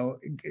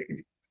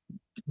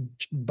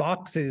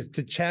 boxes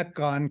to check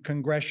on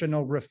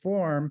congressional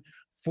reform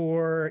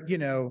for,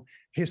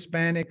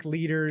 Hispanic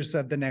leaders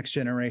of the next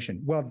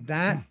generation. Well,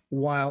 that,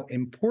 while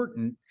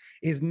important,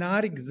 is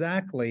not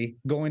exactly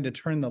going to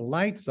turn the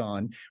lights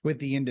on with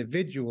the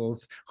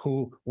individuals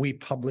who we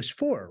publish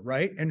for,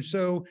 right? And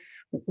so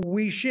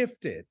we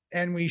shifted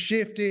and we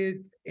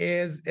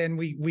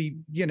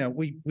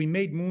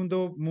made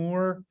Mundo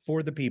more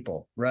for the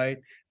people, right?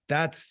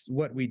 That's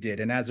what we did.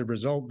 And as a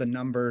result, the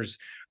numbers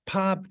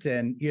popped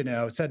and,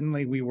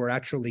 suddenly we were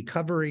actually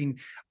covering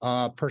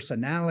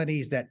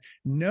personalities that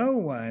no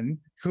one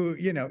who,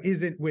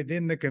 isn't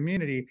within the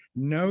community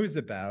knows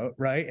about,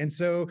 right? And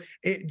so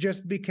it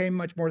just became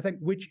much more thing,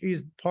 which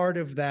is part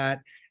of that.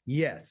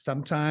 Yes,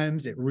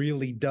 sometimes it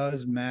really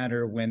does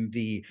matter when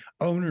the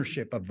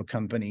ownership of a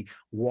company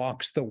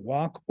walks the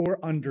walk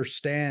or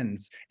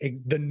understands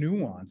the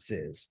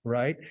nuances,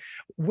 right?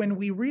 When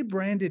we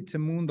rebranded to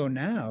Mundo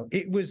Now,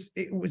 it was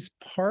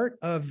part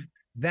of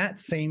that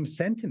same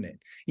sentiment.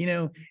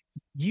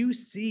 You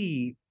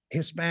see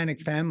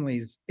Hispanic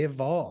families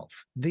evolve.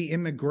 The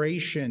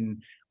immigration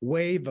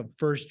wave of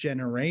first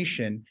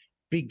generation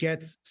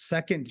begets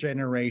second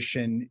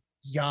generation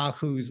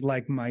yahoos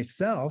like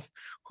myself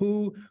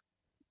who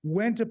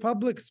went to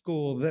public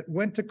school, that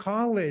went to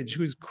college,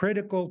 whose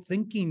critical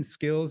thinking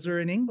skills are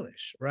in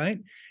English, right?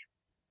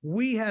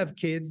 We have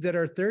kids that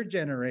are third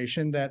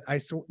generation that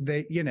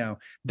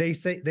they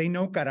say they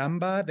know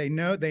caramba, they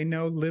know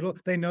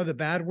the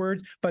bad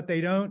words, but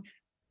they don't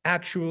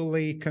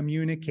actually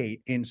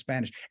communicate in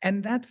Spanish.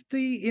 And that's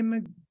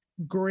the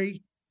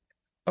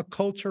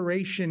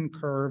acculturation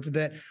curve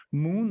that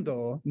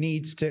Mundo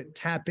needs to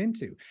tap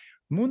into.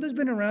 Mundo's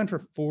been around for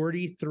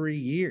 43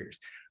 years.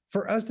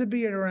 For us to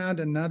be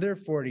around another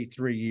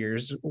 43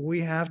 years,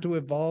 we have to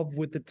evolve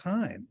with the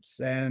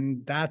times.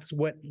 And that's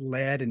what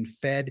led and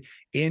fed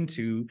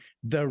into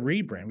the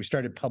rebrand. We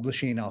started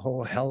publishing a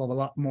whole hell of a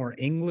lot more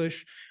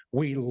English.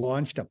 We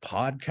launched a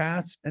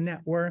podcast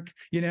network.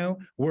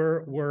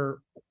 We're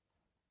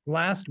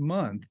last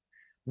month,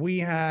 we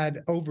had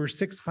over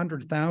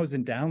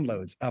 600,000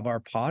 downloads of our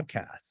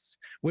podcasts,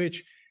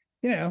 which,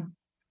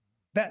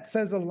 that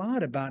says a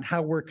lot about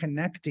how we're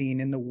connecting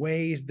in the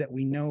ways that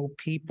we know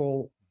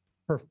people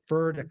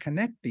prefer to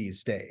connect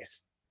these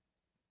days.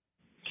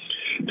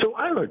 So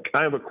I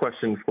have a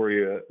question for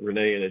you,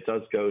 Rene, and it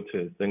does go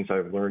to things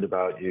I've learned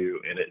about you,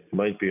 and it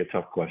might be a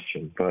tough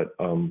question, but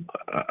I'm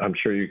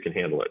sure you can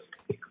handle it.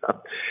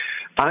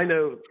 I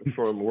know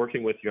from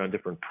working with you on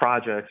different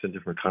projects and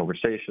different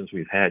conversations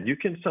we've had, you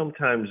can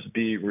sometimes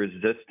be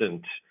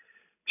resistant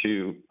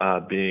to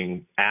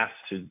being asked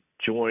to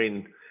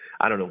join,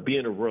 be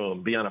in a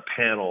room, be on a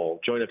panel,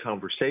 join a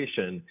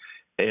conversation,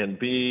 and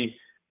be,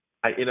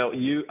 I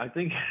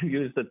think you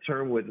used the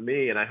term with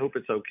me, and I hope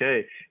it's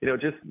okay,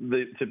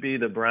 to be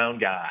the brown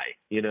guy,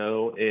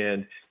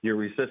 and your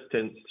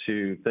resistance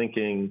to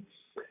thinking,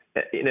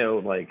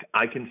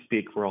 I can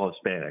speak for all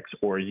Hispanics,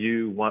 or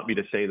you want me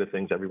to say the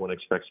things everyone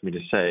expects me to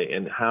say,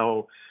 and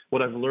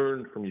what I've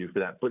learned from you for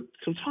that. But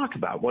so talk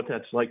about what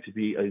that's like to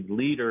be a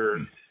leader,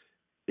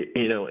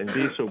 and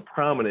be so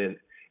prominent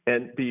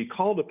and be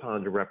called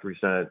upon to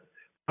represent,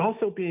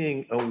 also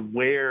being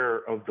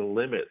aware of the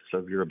limits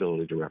of your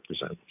ability to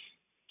represent.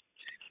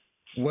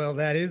 Well,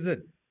 that is a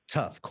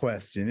tough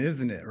question,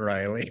 isn't it,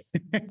 Riley?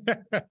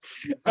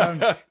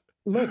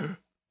 Look,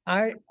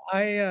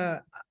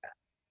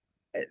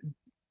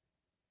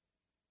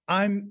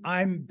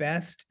 I'm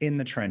best in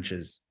the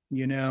trenches.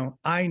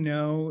 I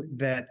know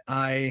that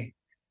I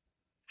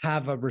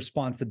have a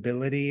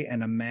responsibility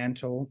and a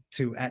mantle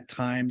to at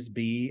times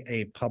be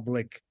a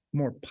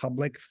more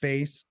public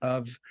face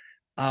of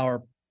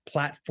our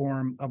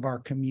platform, of our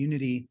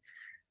community.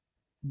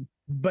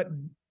 But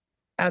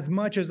as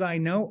much as I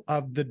know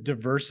of the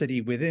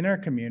diversity within our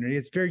community,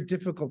 it's very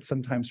difficult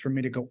sometimes for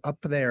me to go up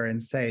there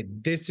and say,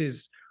 this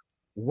is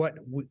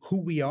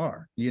who we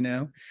are,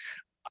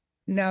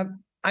 Now,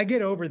 I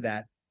get over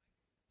that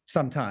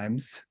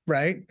sometimes,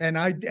 right? And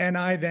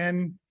I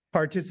then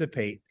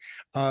participate.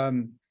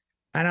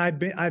 And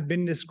I've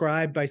been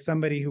described by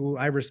somebody who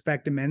I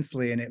respect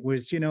immensely, and it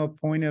was, a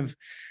point of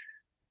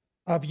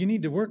you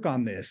need to work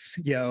on this,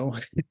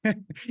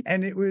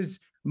 and it was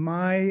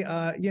my,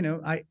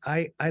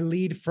 I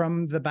lead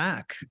from the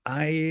back.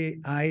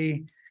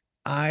 I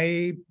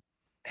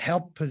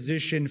help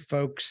position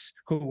folks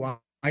who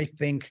I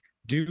think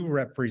do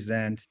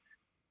represent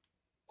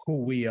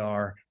who we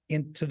are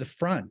into the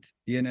front,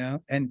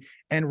 and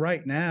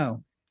right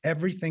now,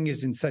 everything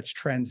is in such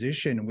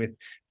transition with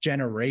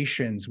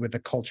generations, with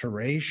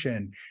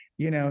acculturation.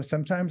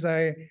 Sometimes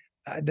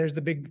there's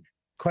the big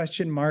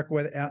question mark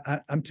whether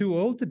I'm too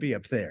old to be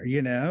up there,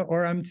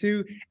 or I'm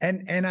too,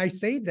 and I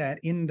say that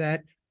in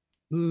that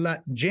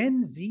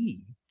Gen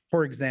Z,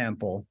 for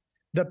example,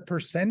 the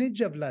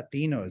percentage of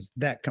Latinos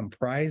that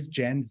comprise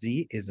Gen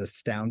Z is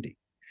astounding.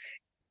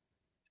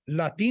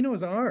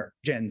 Latinos are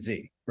Gen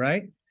Z,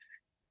 right?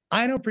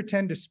 I don't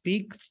pretend to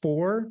speak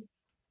for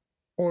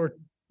or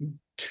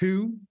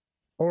to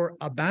or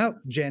about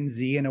Gen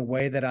Z in a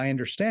way that I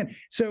understand.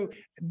 So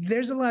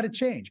there's a lot of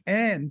change.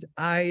 And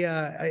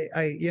I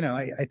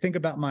think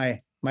about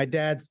my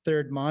dad's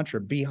third mantra,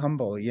 be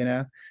humble,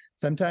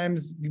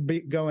 Sometimes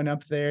going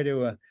up there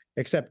to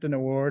accept an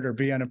award or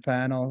be on a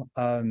panel,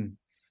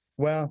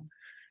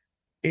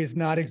 is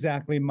not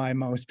exactly my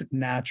most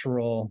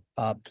natural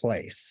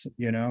place,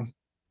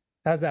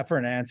 How's that for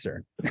an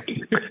answer?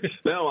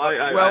 No,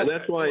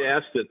 that's why I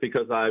asked it,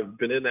 because I've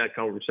been in that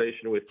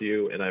conversation with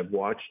you, and I've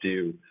watched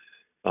you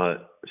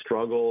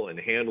struggle and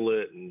handle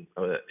it, and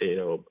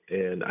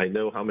and I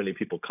know how many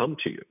people come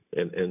to you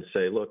and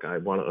say, "Look, I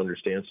want to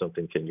understand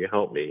something. Can you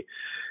help me?"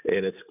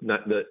 And it's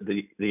not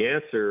the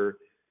answer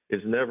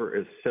is never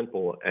as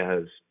simple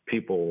as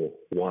people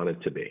want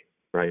it to be.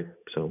 Right.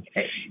 So,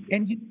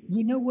 and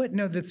you know what?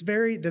 No, that's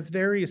very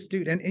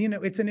astute. And,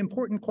 it's an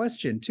important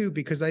question, too,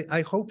 because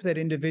I hope that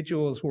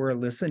individuals who are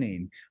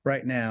listening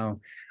right now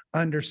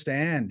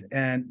understand,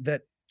 and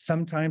that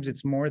sometimes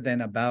it's more than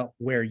about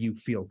where you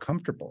feel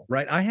comfortable.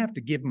 Right. I have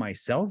to give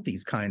myself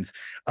these kinds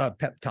of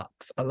pep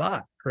talks a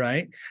lot.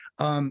 Right.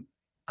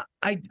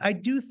 I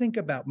do think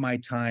about my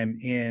time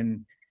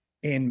in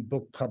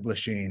book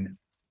publishing,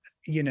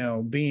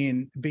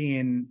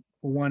 being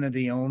one of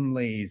the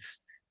onlys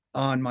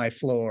on my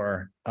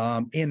floor,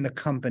 in the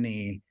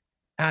company,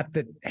 at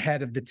the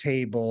head of the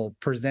table,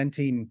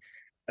 presenting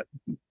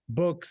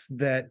books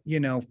that,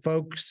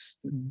 folks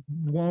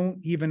won't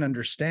even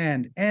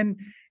understand, and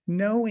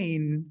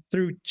knowing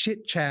through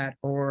chit chat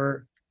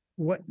or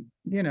what,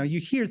 you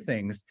hear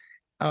things.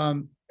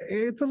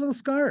 It's a little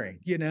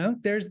scarring,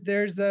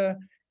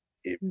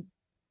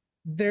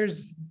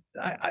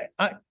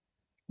 I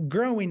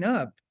growing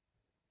up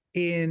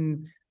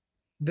in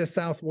the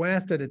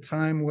Southwest at a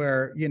time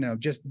where,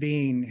 just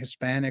being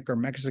Hispanic or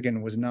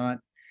Mexican was not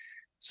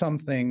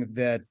something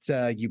that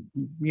you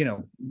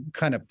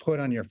kind of put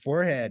on your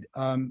forehead.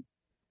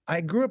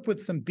 I grew up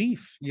with some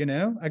beef,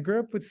 I grew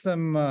up with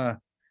some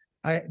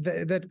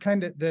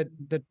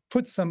that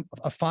put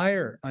a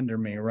fire under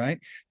me, right?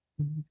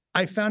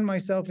 I found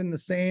myself in the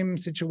same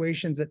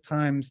situations at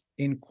times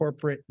in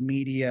corporate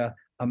media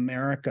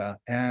America,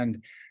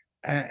 and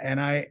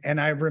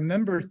I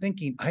remember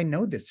thinking, I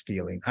know this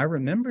feeling. I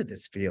remember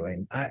this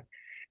feeling. Now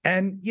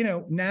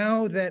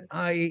that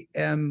I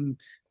am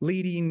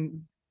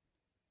leading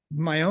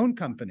my own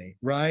company,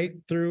 right,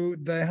 through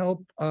the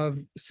help of,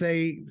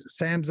 say,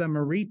 Samza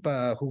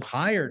Maripa, who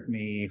hired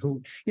me,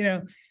 who,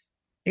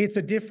 it's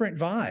a different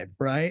vibe,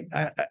 right?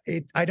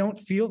 I don't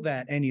feel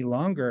that any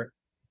longer.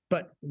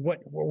 But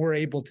what we're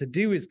able to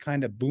do is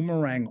kind of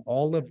boomerang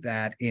all of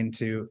that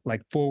into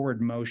like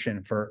forward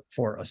motion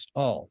for us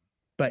all.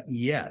 But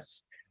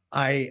yes,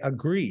 I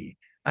agree.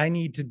 I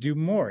need to do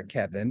more,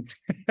 Kevin.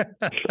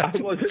 I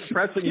wasn't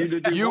pressing you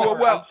to do more.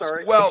 Well, I'm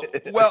sorry.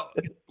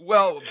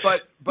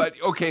 but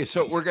okay.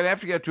 So we're going to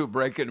have to get to a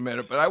break in a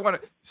minute. But I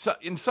want to,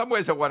 in some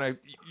ways,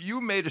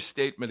 you made a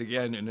statement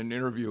again in an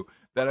interview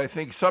that I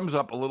think sums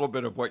up a little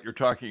bit of what you're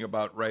talking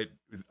about right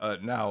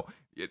now.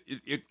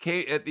 It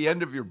came at the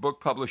end of your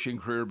book publishing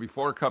career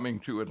before coming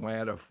to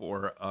Atlanta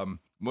for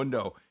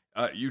Mundo.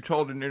 You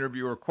told an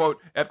interviewer, quote,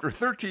 "After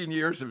 13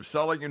 years of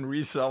selling and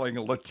reselling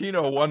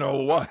Latino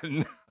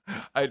 101,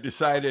 I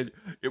decided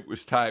it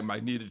was time I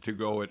needed to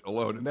go it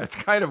alone." And that's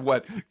kind of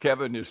what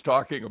Kevin is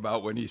talking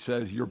about when he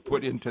says you're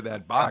put into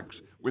that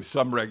box with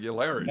some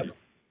regularity.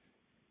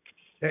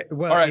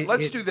 Well, all right,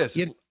 let's do this.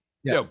 Yeah.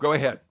 No, go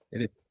ahead.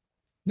 It is.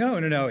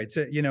 No. It's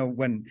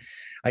when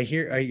I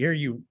hear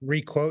you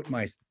requote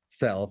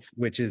myself,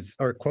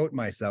 quote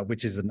myself,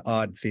 which is an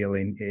odd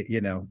feeling,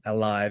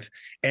 alive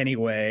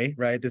anyway,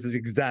 right? This is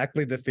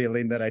exactly the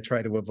feeling that I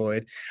try to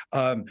avoid.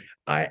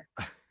 I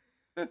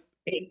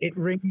it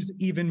rings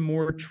even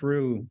more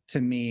true to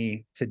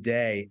me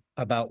today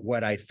about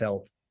what I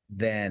felt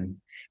then.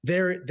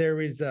 There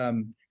was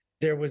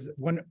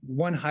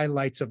one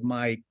highlights of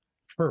my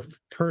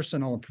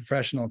personal and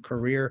professional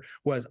career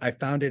was I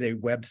founded a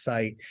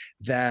website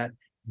that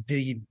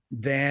the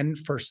then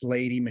First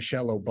Lady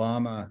Michelle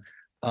Obama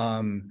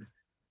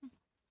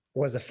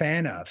was a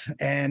fan of,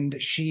 and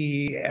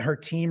her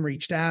team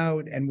reached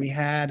out, and we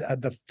had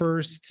the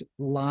first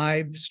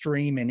live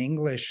stream in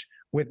English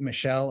with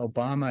Michelle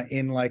Obama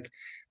in like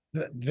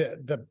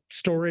the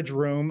storage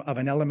room of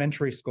an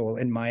elementary school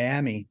in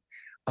Miami,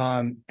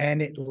 and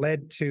it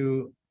led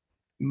to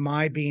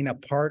my being a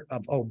part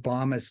of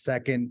Obama's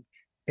second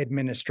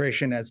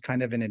administration as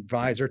kind of an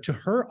advisor to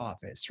her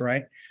office,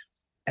 right?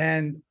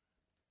 And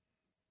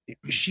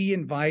she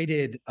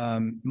invited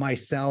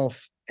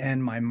myself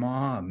and my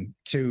mom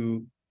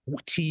to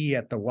tea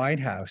at the White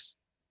House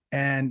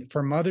and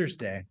for Mother's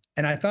Day.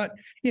 And I thought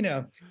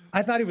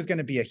it was going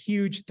to be a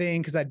huge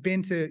thing because I'd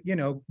been to,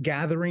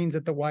 gatherings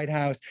at the White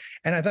House,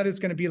 and I thought it was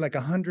going to be like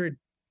 100,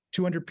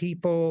 200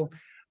 people.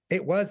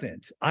 It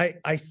wasn't.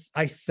 I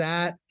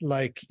sat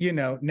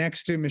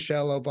next to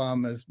Michelle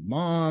Obama's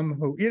mom,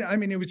 who,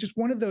 it was just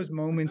one of those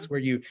moments where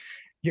you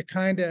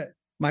kind of,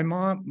 my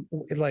mom,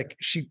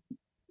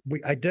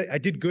 I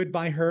did good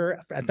by her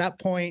at that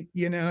point,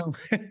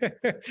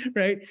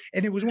 right?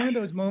 And it was one of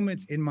those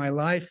moments in my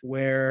life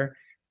where,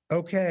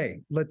 okay,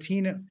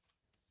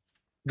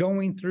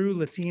 going through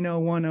Latino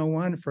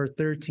 101 for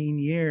 13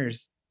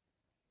 years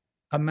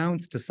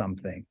amounts to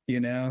something,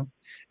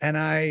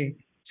 and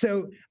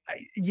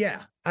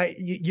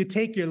you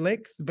take your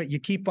licks, but you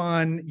keep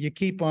on,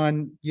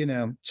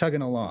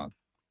 chugging along.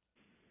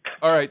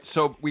 All right,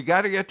 so we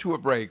got to get to a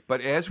break,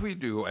 but as we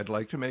do, I'd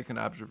like to make an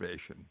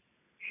observation.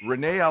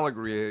 Rene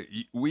Alegria,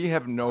 we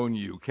have known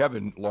you,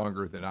 Kevin,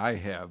 longer than I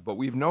have, but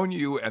we've known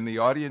you, and the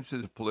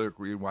audiences of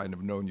Political Rewind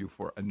have known you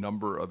for a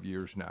number of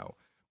years now.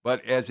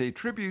 But as a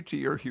tribute to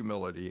your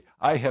humility,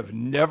 I have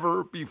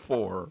never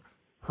before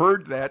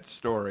heard that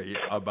story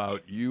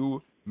about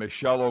you,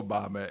 Michelle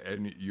Obama,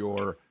 and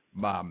your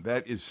mom.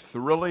 That is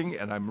thrilling,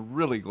 and I'm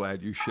really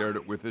glad you shared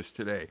it with us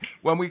today.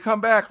 When we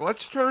come back,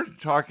 let's turn to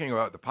talking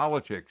about the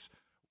politics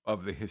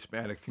of the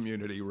Hispanic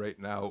community right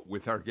now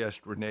with our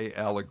guest, Rene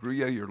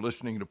Alegria. You're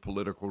listening to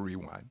Political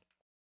Rewind.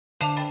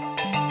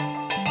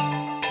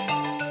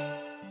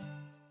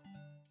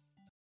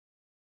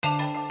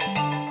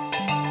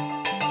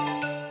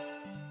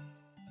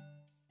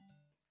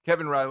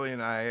 Kevin Riley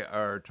and I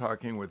are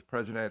talking with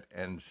President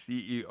and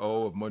CEO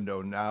of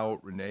MundoNow,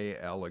 Rene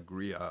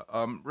Alegria.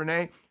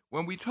 Rene,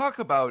 when we talk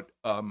about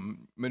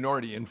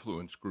minority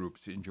influence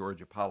groups in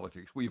Georgia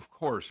politics, we, of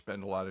course,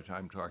 spend a lot of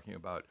time talking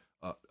about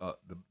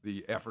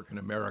the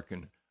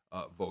African-American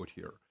vote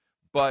here.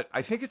 But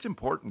I think it's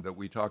important that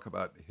we talk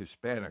about the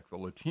Hispanic, the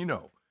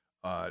Latino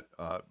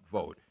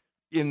vote.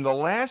 In the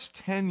last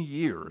 10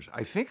 years,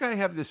 I think I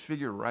have this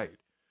figure right,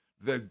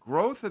 the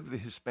growth of the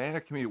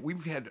Hispanic community,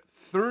 we've had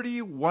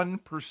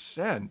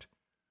 31%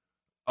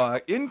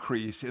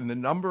 increase in the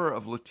number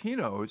of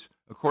Latinos,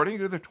 according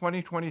to the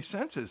 2020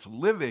 census,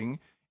 living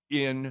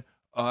in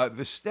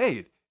the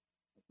state,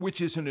 which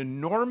is an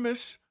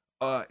enormous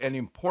and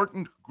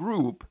important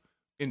group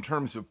in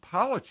terms of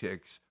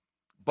politics.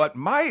 But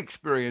my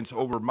experience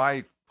over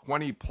my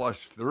 20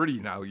 plus 30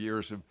 now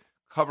years of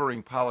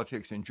covering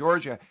politics in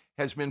Georgia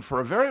has been, for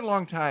a very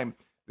long time,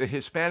 the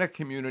Hispanic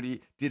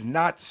community did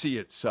not see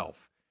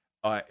itself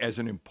as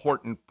an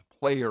important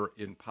player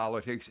in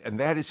politics, and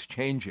that is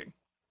changing.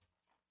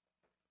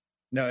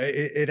 No,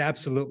 it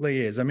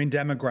absolutely is. I mean,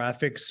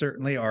 demographics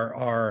certainly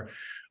are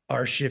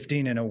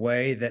shifting in a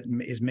way that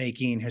is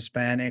making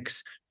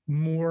Hispanics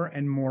more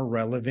and more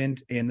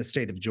relevant in the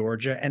state of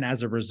Georgia. And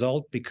as a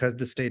result, because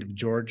the state of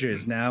Georgia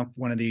is now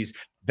one of these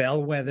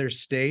bellwether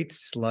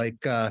states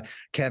like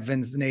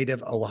Kevin's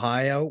native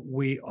Ohio,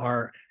 we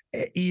are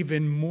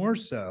even more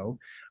so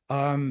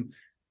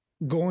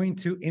going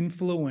to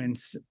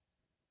influence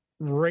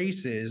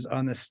races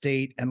on the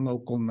state and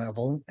local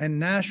level and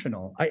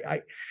national.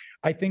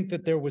 I think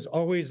that there was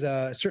always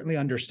certainly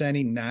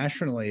understanding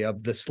nationally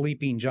of the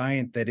sleeping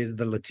giant that is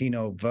the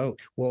Latino vote.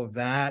 Well,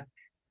 that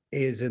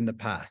is in the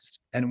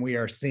past, and we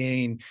are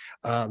seeing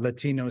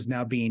Latinos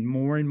now being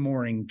more and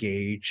more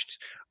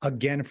engaged,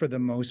 again, for the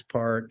most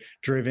part,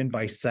 driven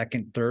by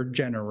second, third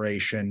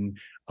generation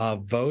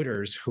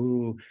voters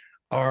who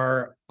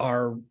are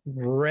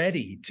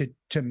ready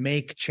to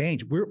make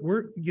change. We're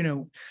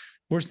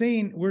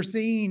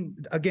seeing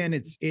again,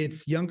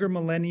 it's younger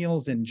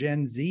millennials and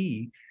Gen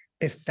Z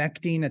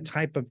affecting a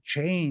type of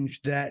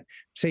change that,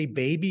 say,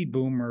 baby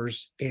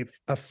boomers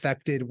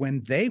affected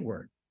when they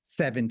were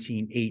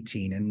 17,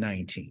 18, and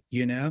 19,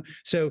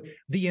 So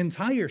the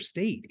entire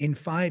state in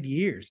 5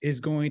 years is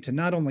going to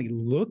not only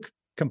look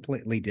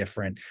completely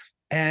different,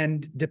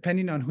 And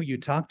depending on who you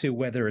talk to,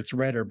 whether it's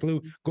red or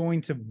blue,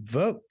 going to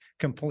vote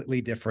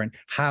completely different.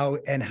 How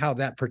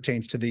that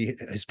pertains to the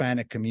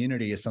Hispanic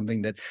community is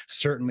something that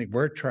certainly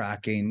we're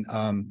tracking.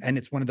 And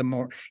it's one of the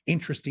more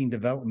interesting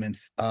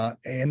developments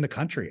in the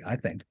country, I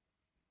think.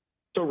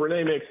 So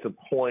Rene makes the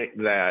point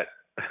that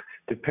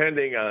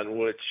depending on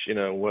which,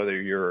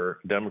 whether you're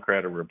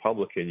Democrat or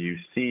Republican, you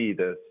see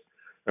this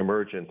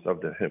emergence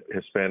of the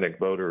Hispanic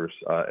voters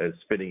as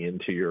fitting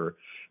into your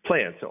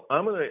plan. So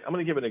I'm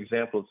gonna give an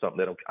example of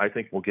something that I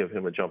think will give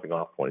him a jumping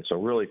off point. So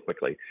really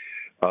quickly,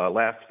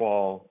 last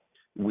fall,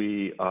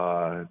 we,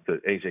 the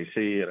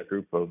AJC and a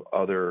group of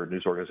other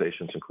news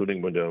organizations,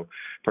 including Mundo,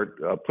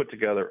 put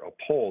together a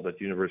poll that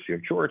the University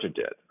of Georgia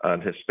did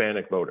on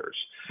Hispanic voters.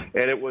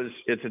 And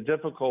it's a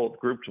difficult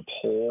group to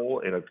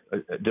poll and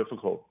a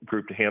difficult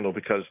group to handle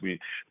because the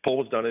poll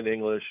was done in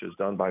English, it was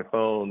done by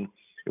phone,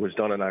 it was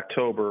done in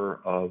October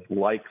of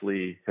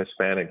likely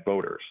Hispanic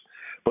voters.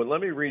 But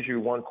let me read you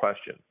one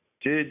question.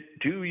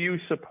 Do you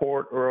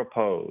support or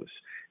oppose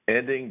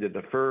ending the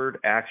Deferred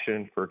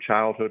Action for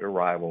Childhood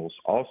Arrivals,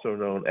 also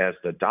known as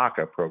the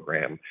DACA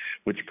program,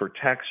 which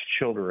protects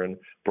children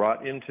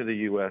brought into the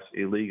U.S.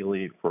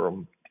 illegally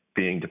from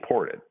being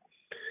deported?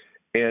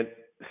 And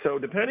so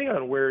depending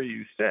on where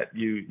you sit,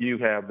 you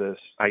have this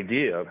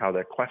idea of how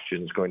that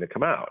question is going to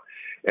come out.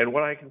 And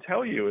what I can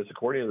tell you is,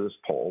 according to this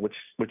poll,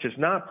 which is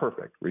not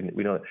perfect, we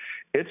know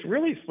it's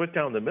really split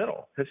down the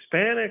middle.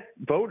 Hispanic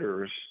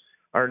voters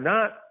are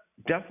not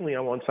definitely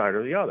on one side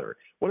or the other.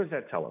 What does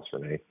that tell us,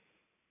 Rene?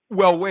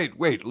 Well,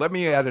 wait. Let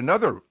me add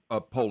another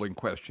polling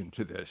question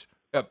to this.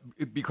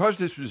 Because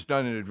this was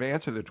done in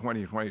advance of the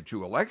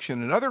 2022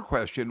 election, another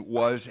question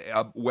was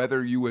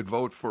whether you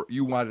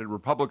wanted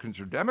Republicans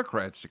or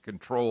Democrats to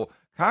control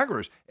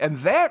Congress. And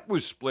that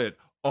was split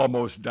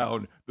almost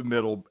down the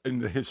middle in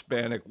the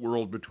Hispanic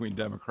world between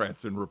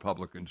Democrats and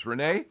Republicans.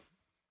 Rene?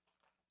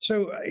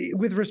 So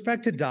with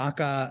respect to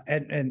DACA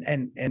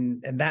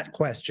and that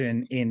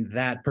question in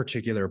that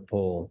particular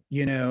poll,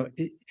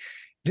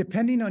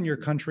 depending on your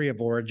country of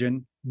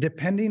origin,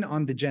 depending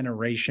on the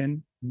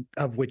generation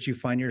of which you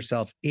find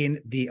yourself in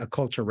the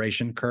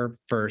acculturation curve,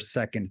 first,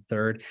 second,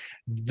 third,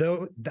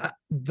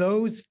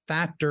 those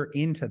factor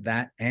into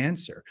that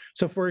answer.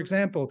 So for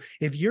example,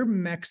 if you're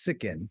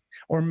Mexican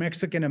or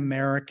Mexican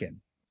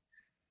American,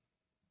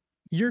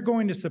 you're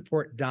going to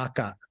support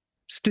DACA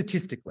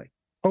statistically,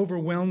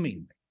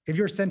 overwhelmingly. If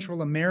you're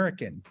Central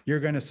American,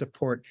 you're going to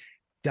support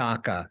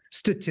DACA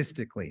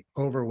statistically,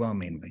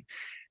 overwhelmingly.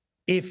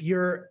 If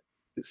you're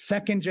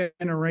second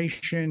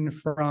generation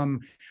from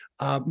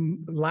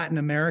Latin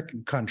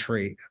American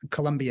country,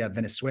 Colombia,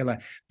 Venezuela,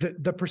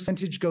 the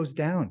percentage goes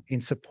down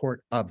in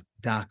support of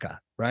DACA,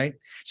 right?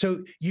 So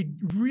you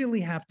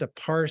really have to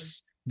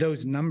parse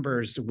those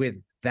numbers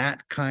with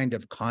that kind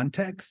of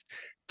context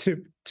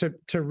to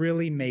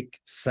really make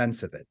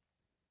sense of it.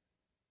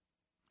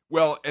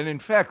 Well, and in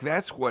fact,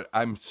 that's what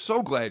I'm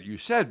so glad you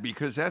said,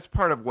 because that's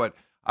part of what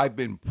I've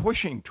been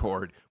pushing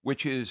toward,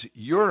 which is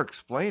you're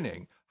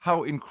explaining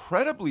how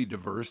incredibly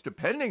diverse,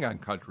 depending on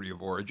country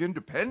of origin,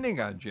 depending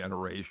on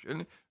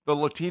generation, the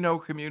Latino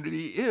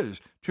community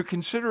is. To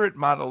consider it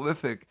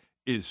monolithic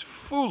is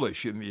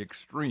foolish in the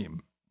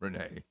extreme,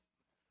 Rene.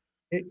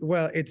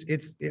 But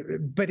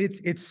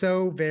it's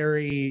so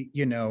very,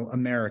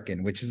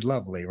 American, which is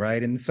lovely,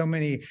 right? And so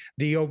many,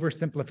 the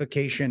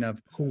oversimplification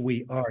of who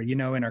we are,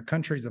 in our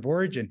countries of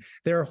origin,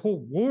 there are whole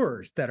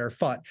wars that are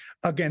fought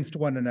against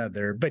one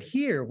another. But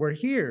here, we're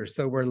here,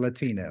 so we're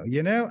Latino,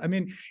 I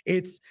mean,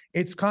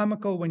 it's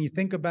comical when you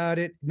think about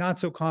it, not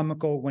so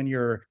comical when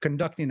you're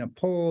conducting a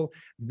poll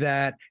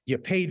that you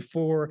paid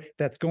for,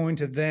 that's going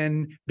to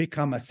then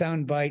become a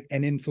soundbite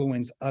and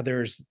influence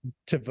others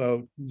to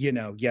vote,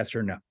 yes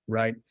or no.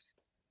 Right.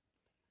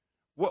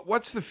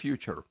 What's the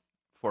future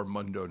for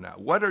Mundo now?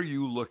 What are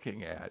you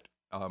looking at?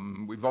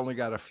 We've only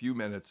got a few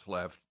minutes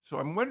left, so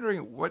I'm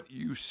wondering what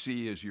you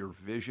see as your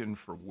vision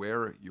for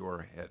where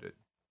you're headed.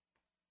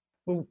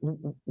 Well,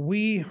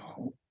 we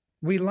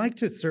like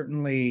to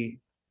certainly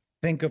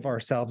think of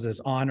ourselves as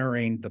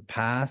honoring the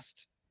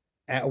past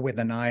with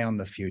an eye on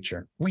the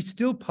future. We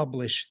still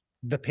publish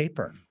the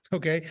paper.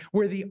 Okay,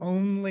 we're the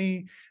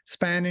only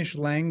Spanish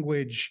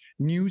language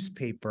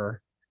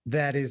newspaper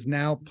that is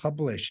now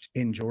published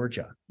in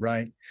Georgia,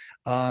 right?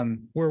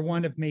 We're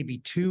one of maybe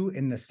two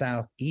in the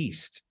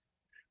Southeast.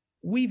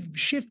 We've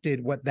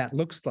shifted what that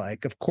looks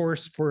like, of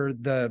course,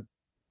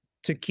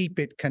 to keep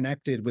it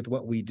connected with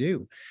what we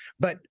do.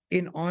 But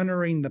in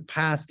honoring the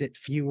past, it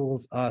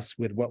fuels us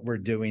with what we're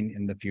doing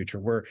in the future.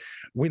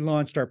 We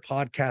launched our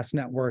podcast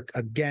network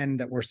again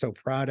that we're so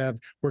proud of.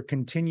 We're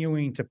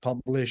continuing to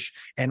publish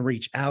and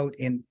reach out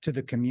into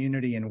the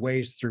community in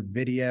ways through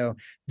video.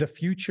 The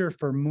future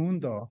for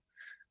Mundo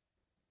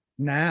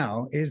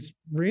now is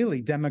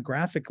really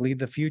demographically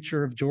the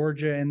future of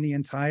Georgia and the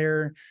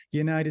entire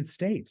United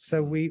States.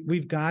 So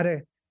we've got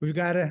to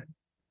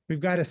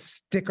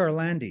stick our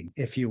landing,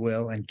 if you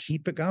will, and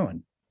keep it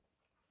going.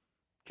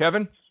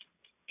 Kevin?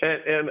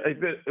 And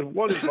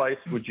what advice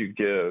would you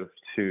give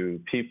to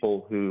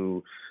people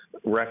who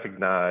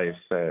recognize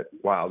that,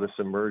 wow, this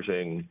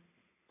emerging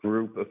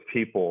group of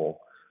people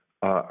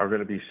are going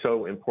to be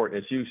so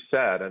important. As you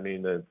said, I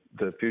mean,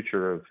 the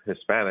future of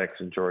Hispanics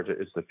in Georgia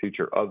is the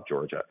future of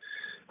Georgia.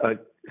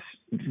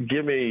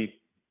 Give me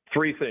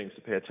 3 things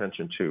to pay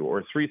attention to,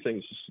 or 3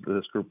 things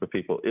this group of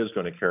people is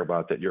going to care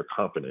about that you're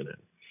confident in.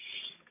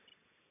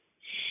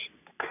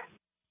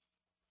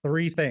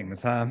 3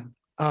 things, huh?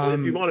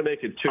 If you want to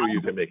make it 2,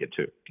 you can make it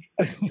 2.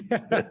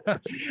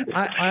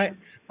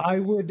 I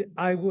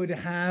would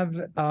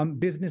have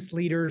business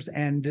leaders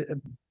and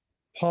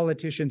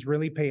politicians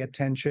really pay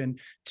attention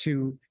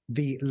to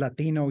the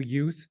Latino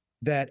youth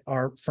that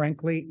are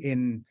frankly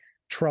in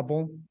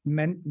trouble,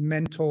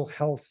 mental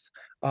health,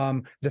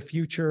 the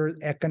future,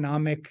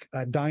 economic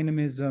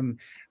dynamism.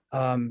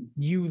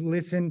 You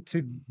listen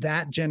to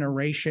that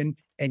generation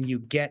and you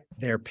get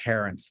their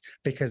parents,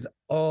 because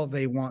all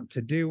they want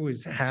to do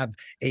is have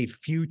a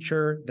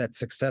future that's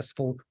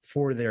successful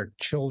for their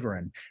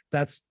children.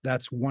 That's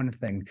one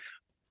thing.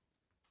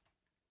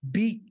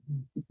 Be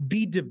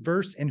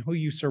diverse in who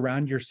you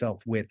surround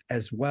yourself with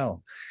as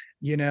well.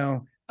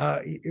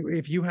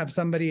 If you have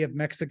somebody of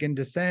Mexican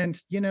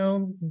descent,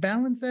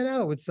 balance that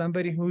out with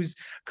somebody who's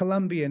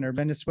Colombian or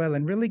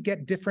Venezuelan. Really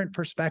get different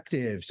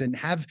perspectives and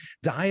have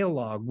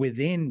dialogue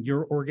within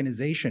your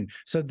organization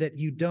so that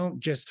you don't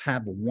just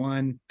have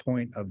one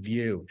point of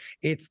view.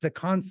 It's the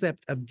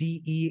concept of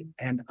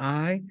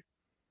DE&I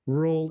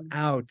rolled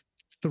out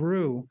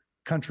through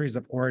countries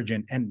of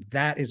origin, and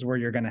that is where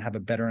you're going to have a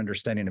better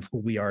understanding of who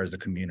we are as a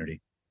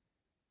community.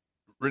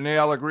 Rene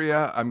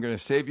Alegria, I'm going to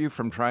save you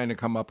from trying to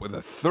come up with a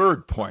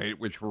 3rd point,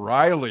 which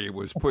Riley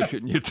was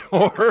pushing you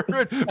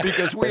toward,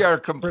 because we are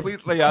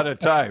completely out of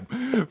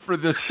time for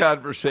this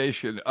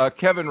conversation.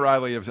 Kevin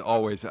Riley, as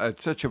always,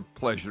 it's such a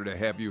pleasure to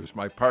have you as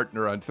my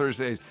partner on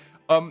Thursdays.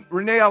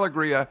 Rene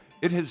Alegria,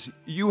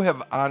 you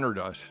have honored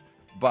us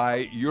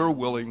by your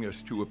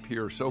willingness to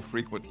appear so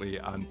frequently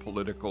on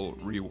Political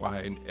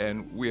Rewind,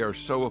 and we are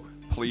so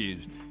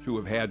pleased to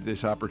have had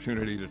this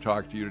opportunity to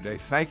talk to you today.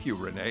 Thank you,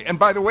 Rene. And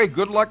by the way,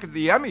 good luck at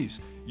the Emmys.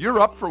 You're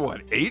up for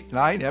what, 8,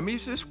 9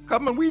 Emmys this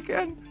coming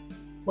weekend?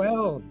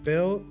 12,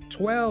 Bill,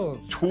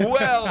 12.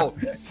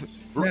 12. Yeah,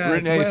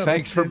 Rene, 12.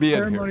 Thanks for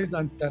being here.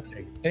 On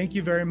Sunday. Thank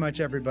you very much,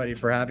 everybody,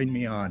 for having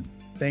me on.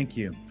 Thank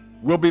you.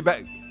 We'll be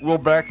back. We'll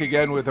be back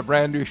again with a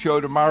brand new show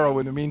tomorrow.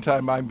 In the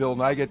meantime, I'm Bill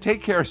Nigut.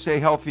 Take care, stay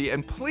healthy,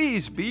 and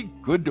please be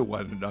good to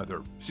one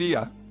another. See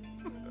ya.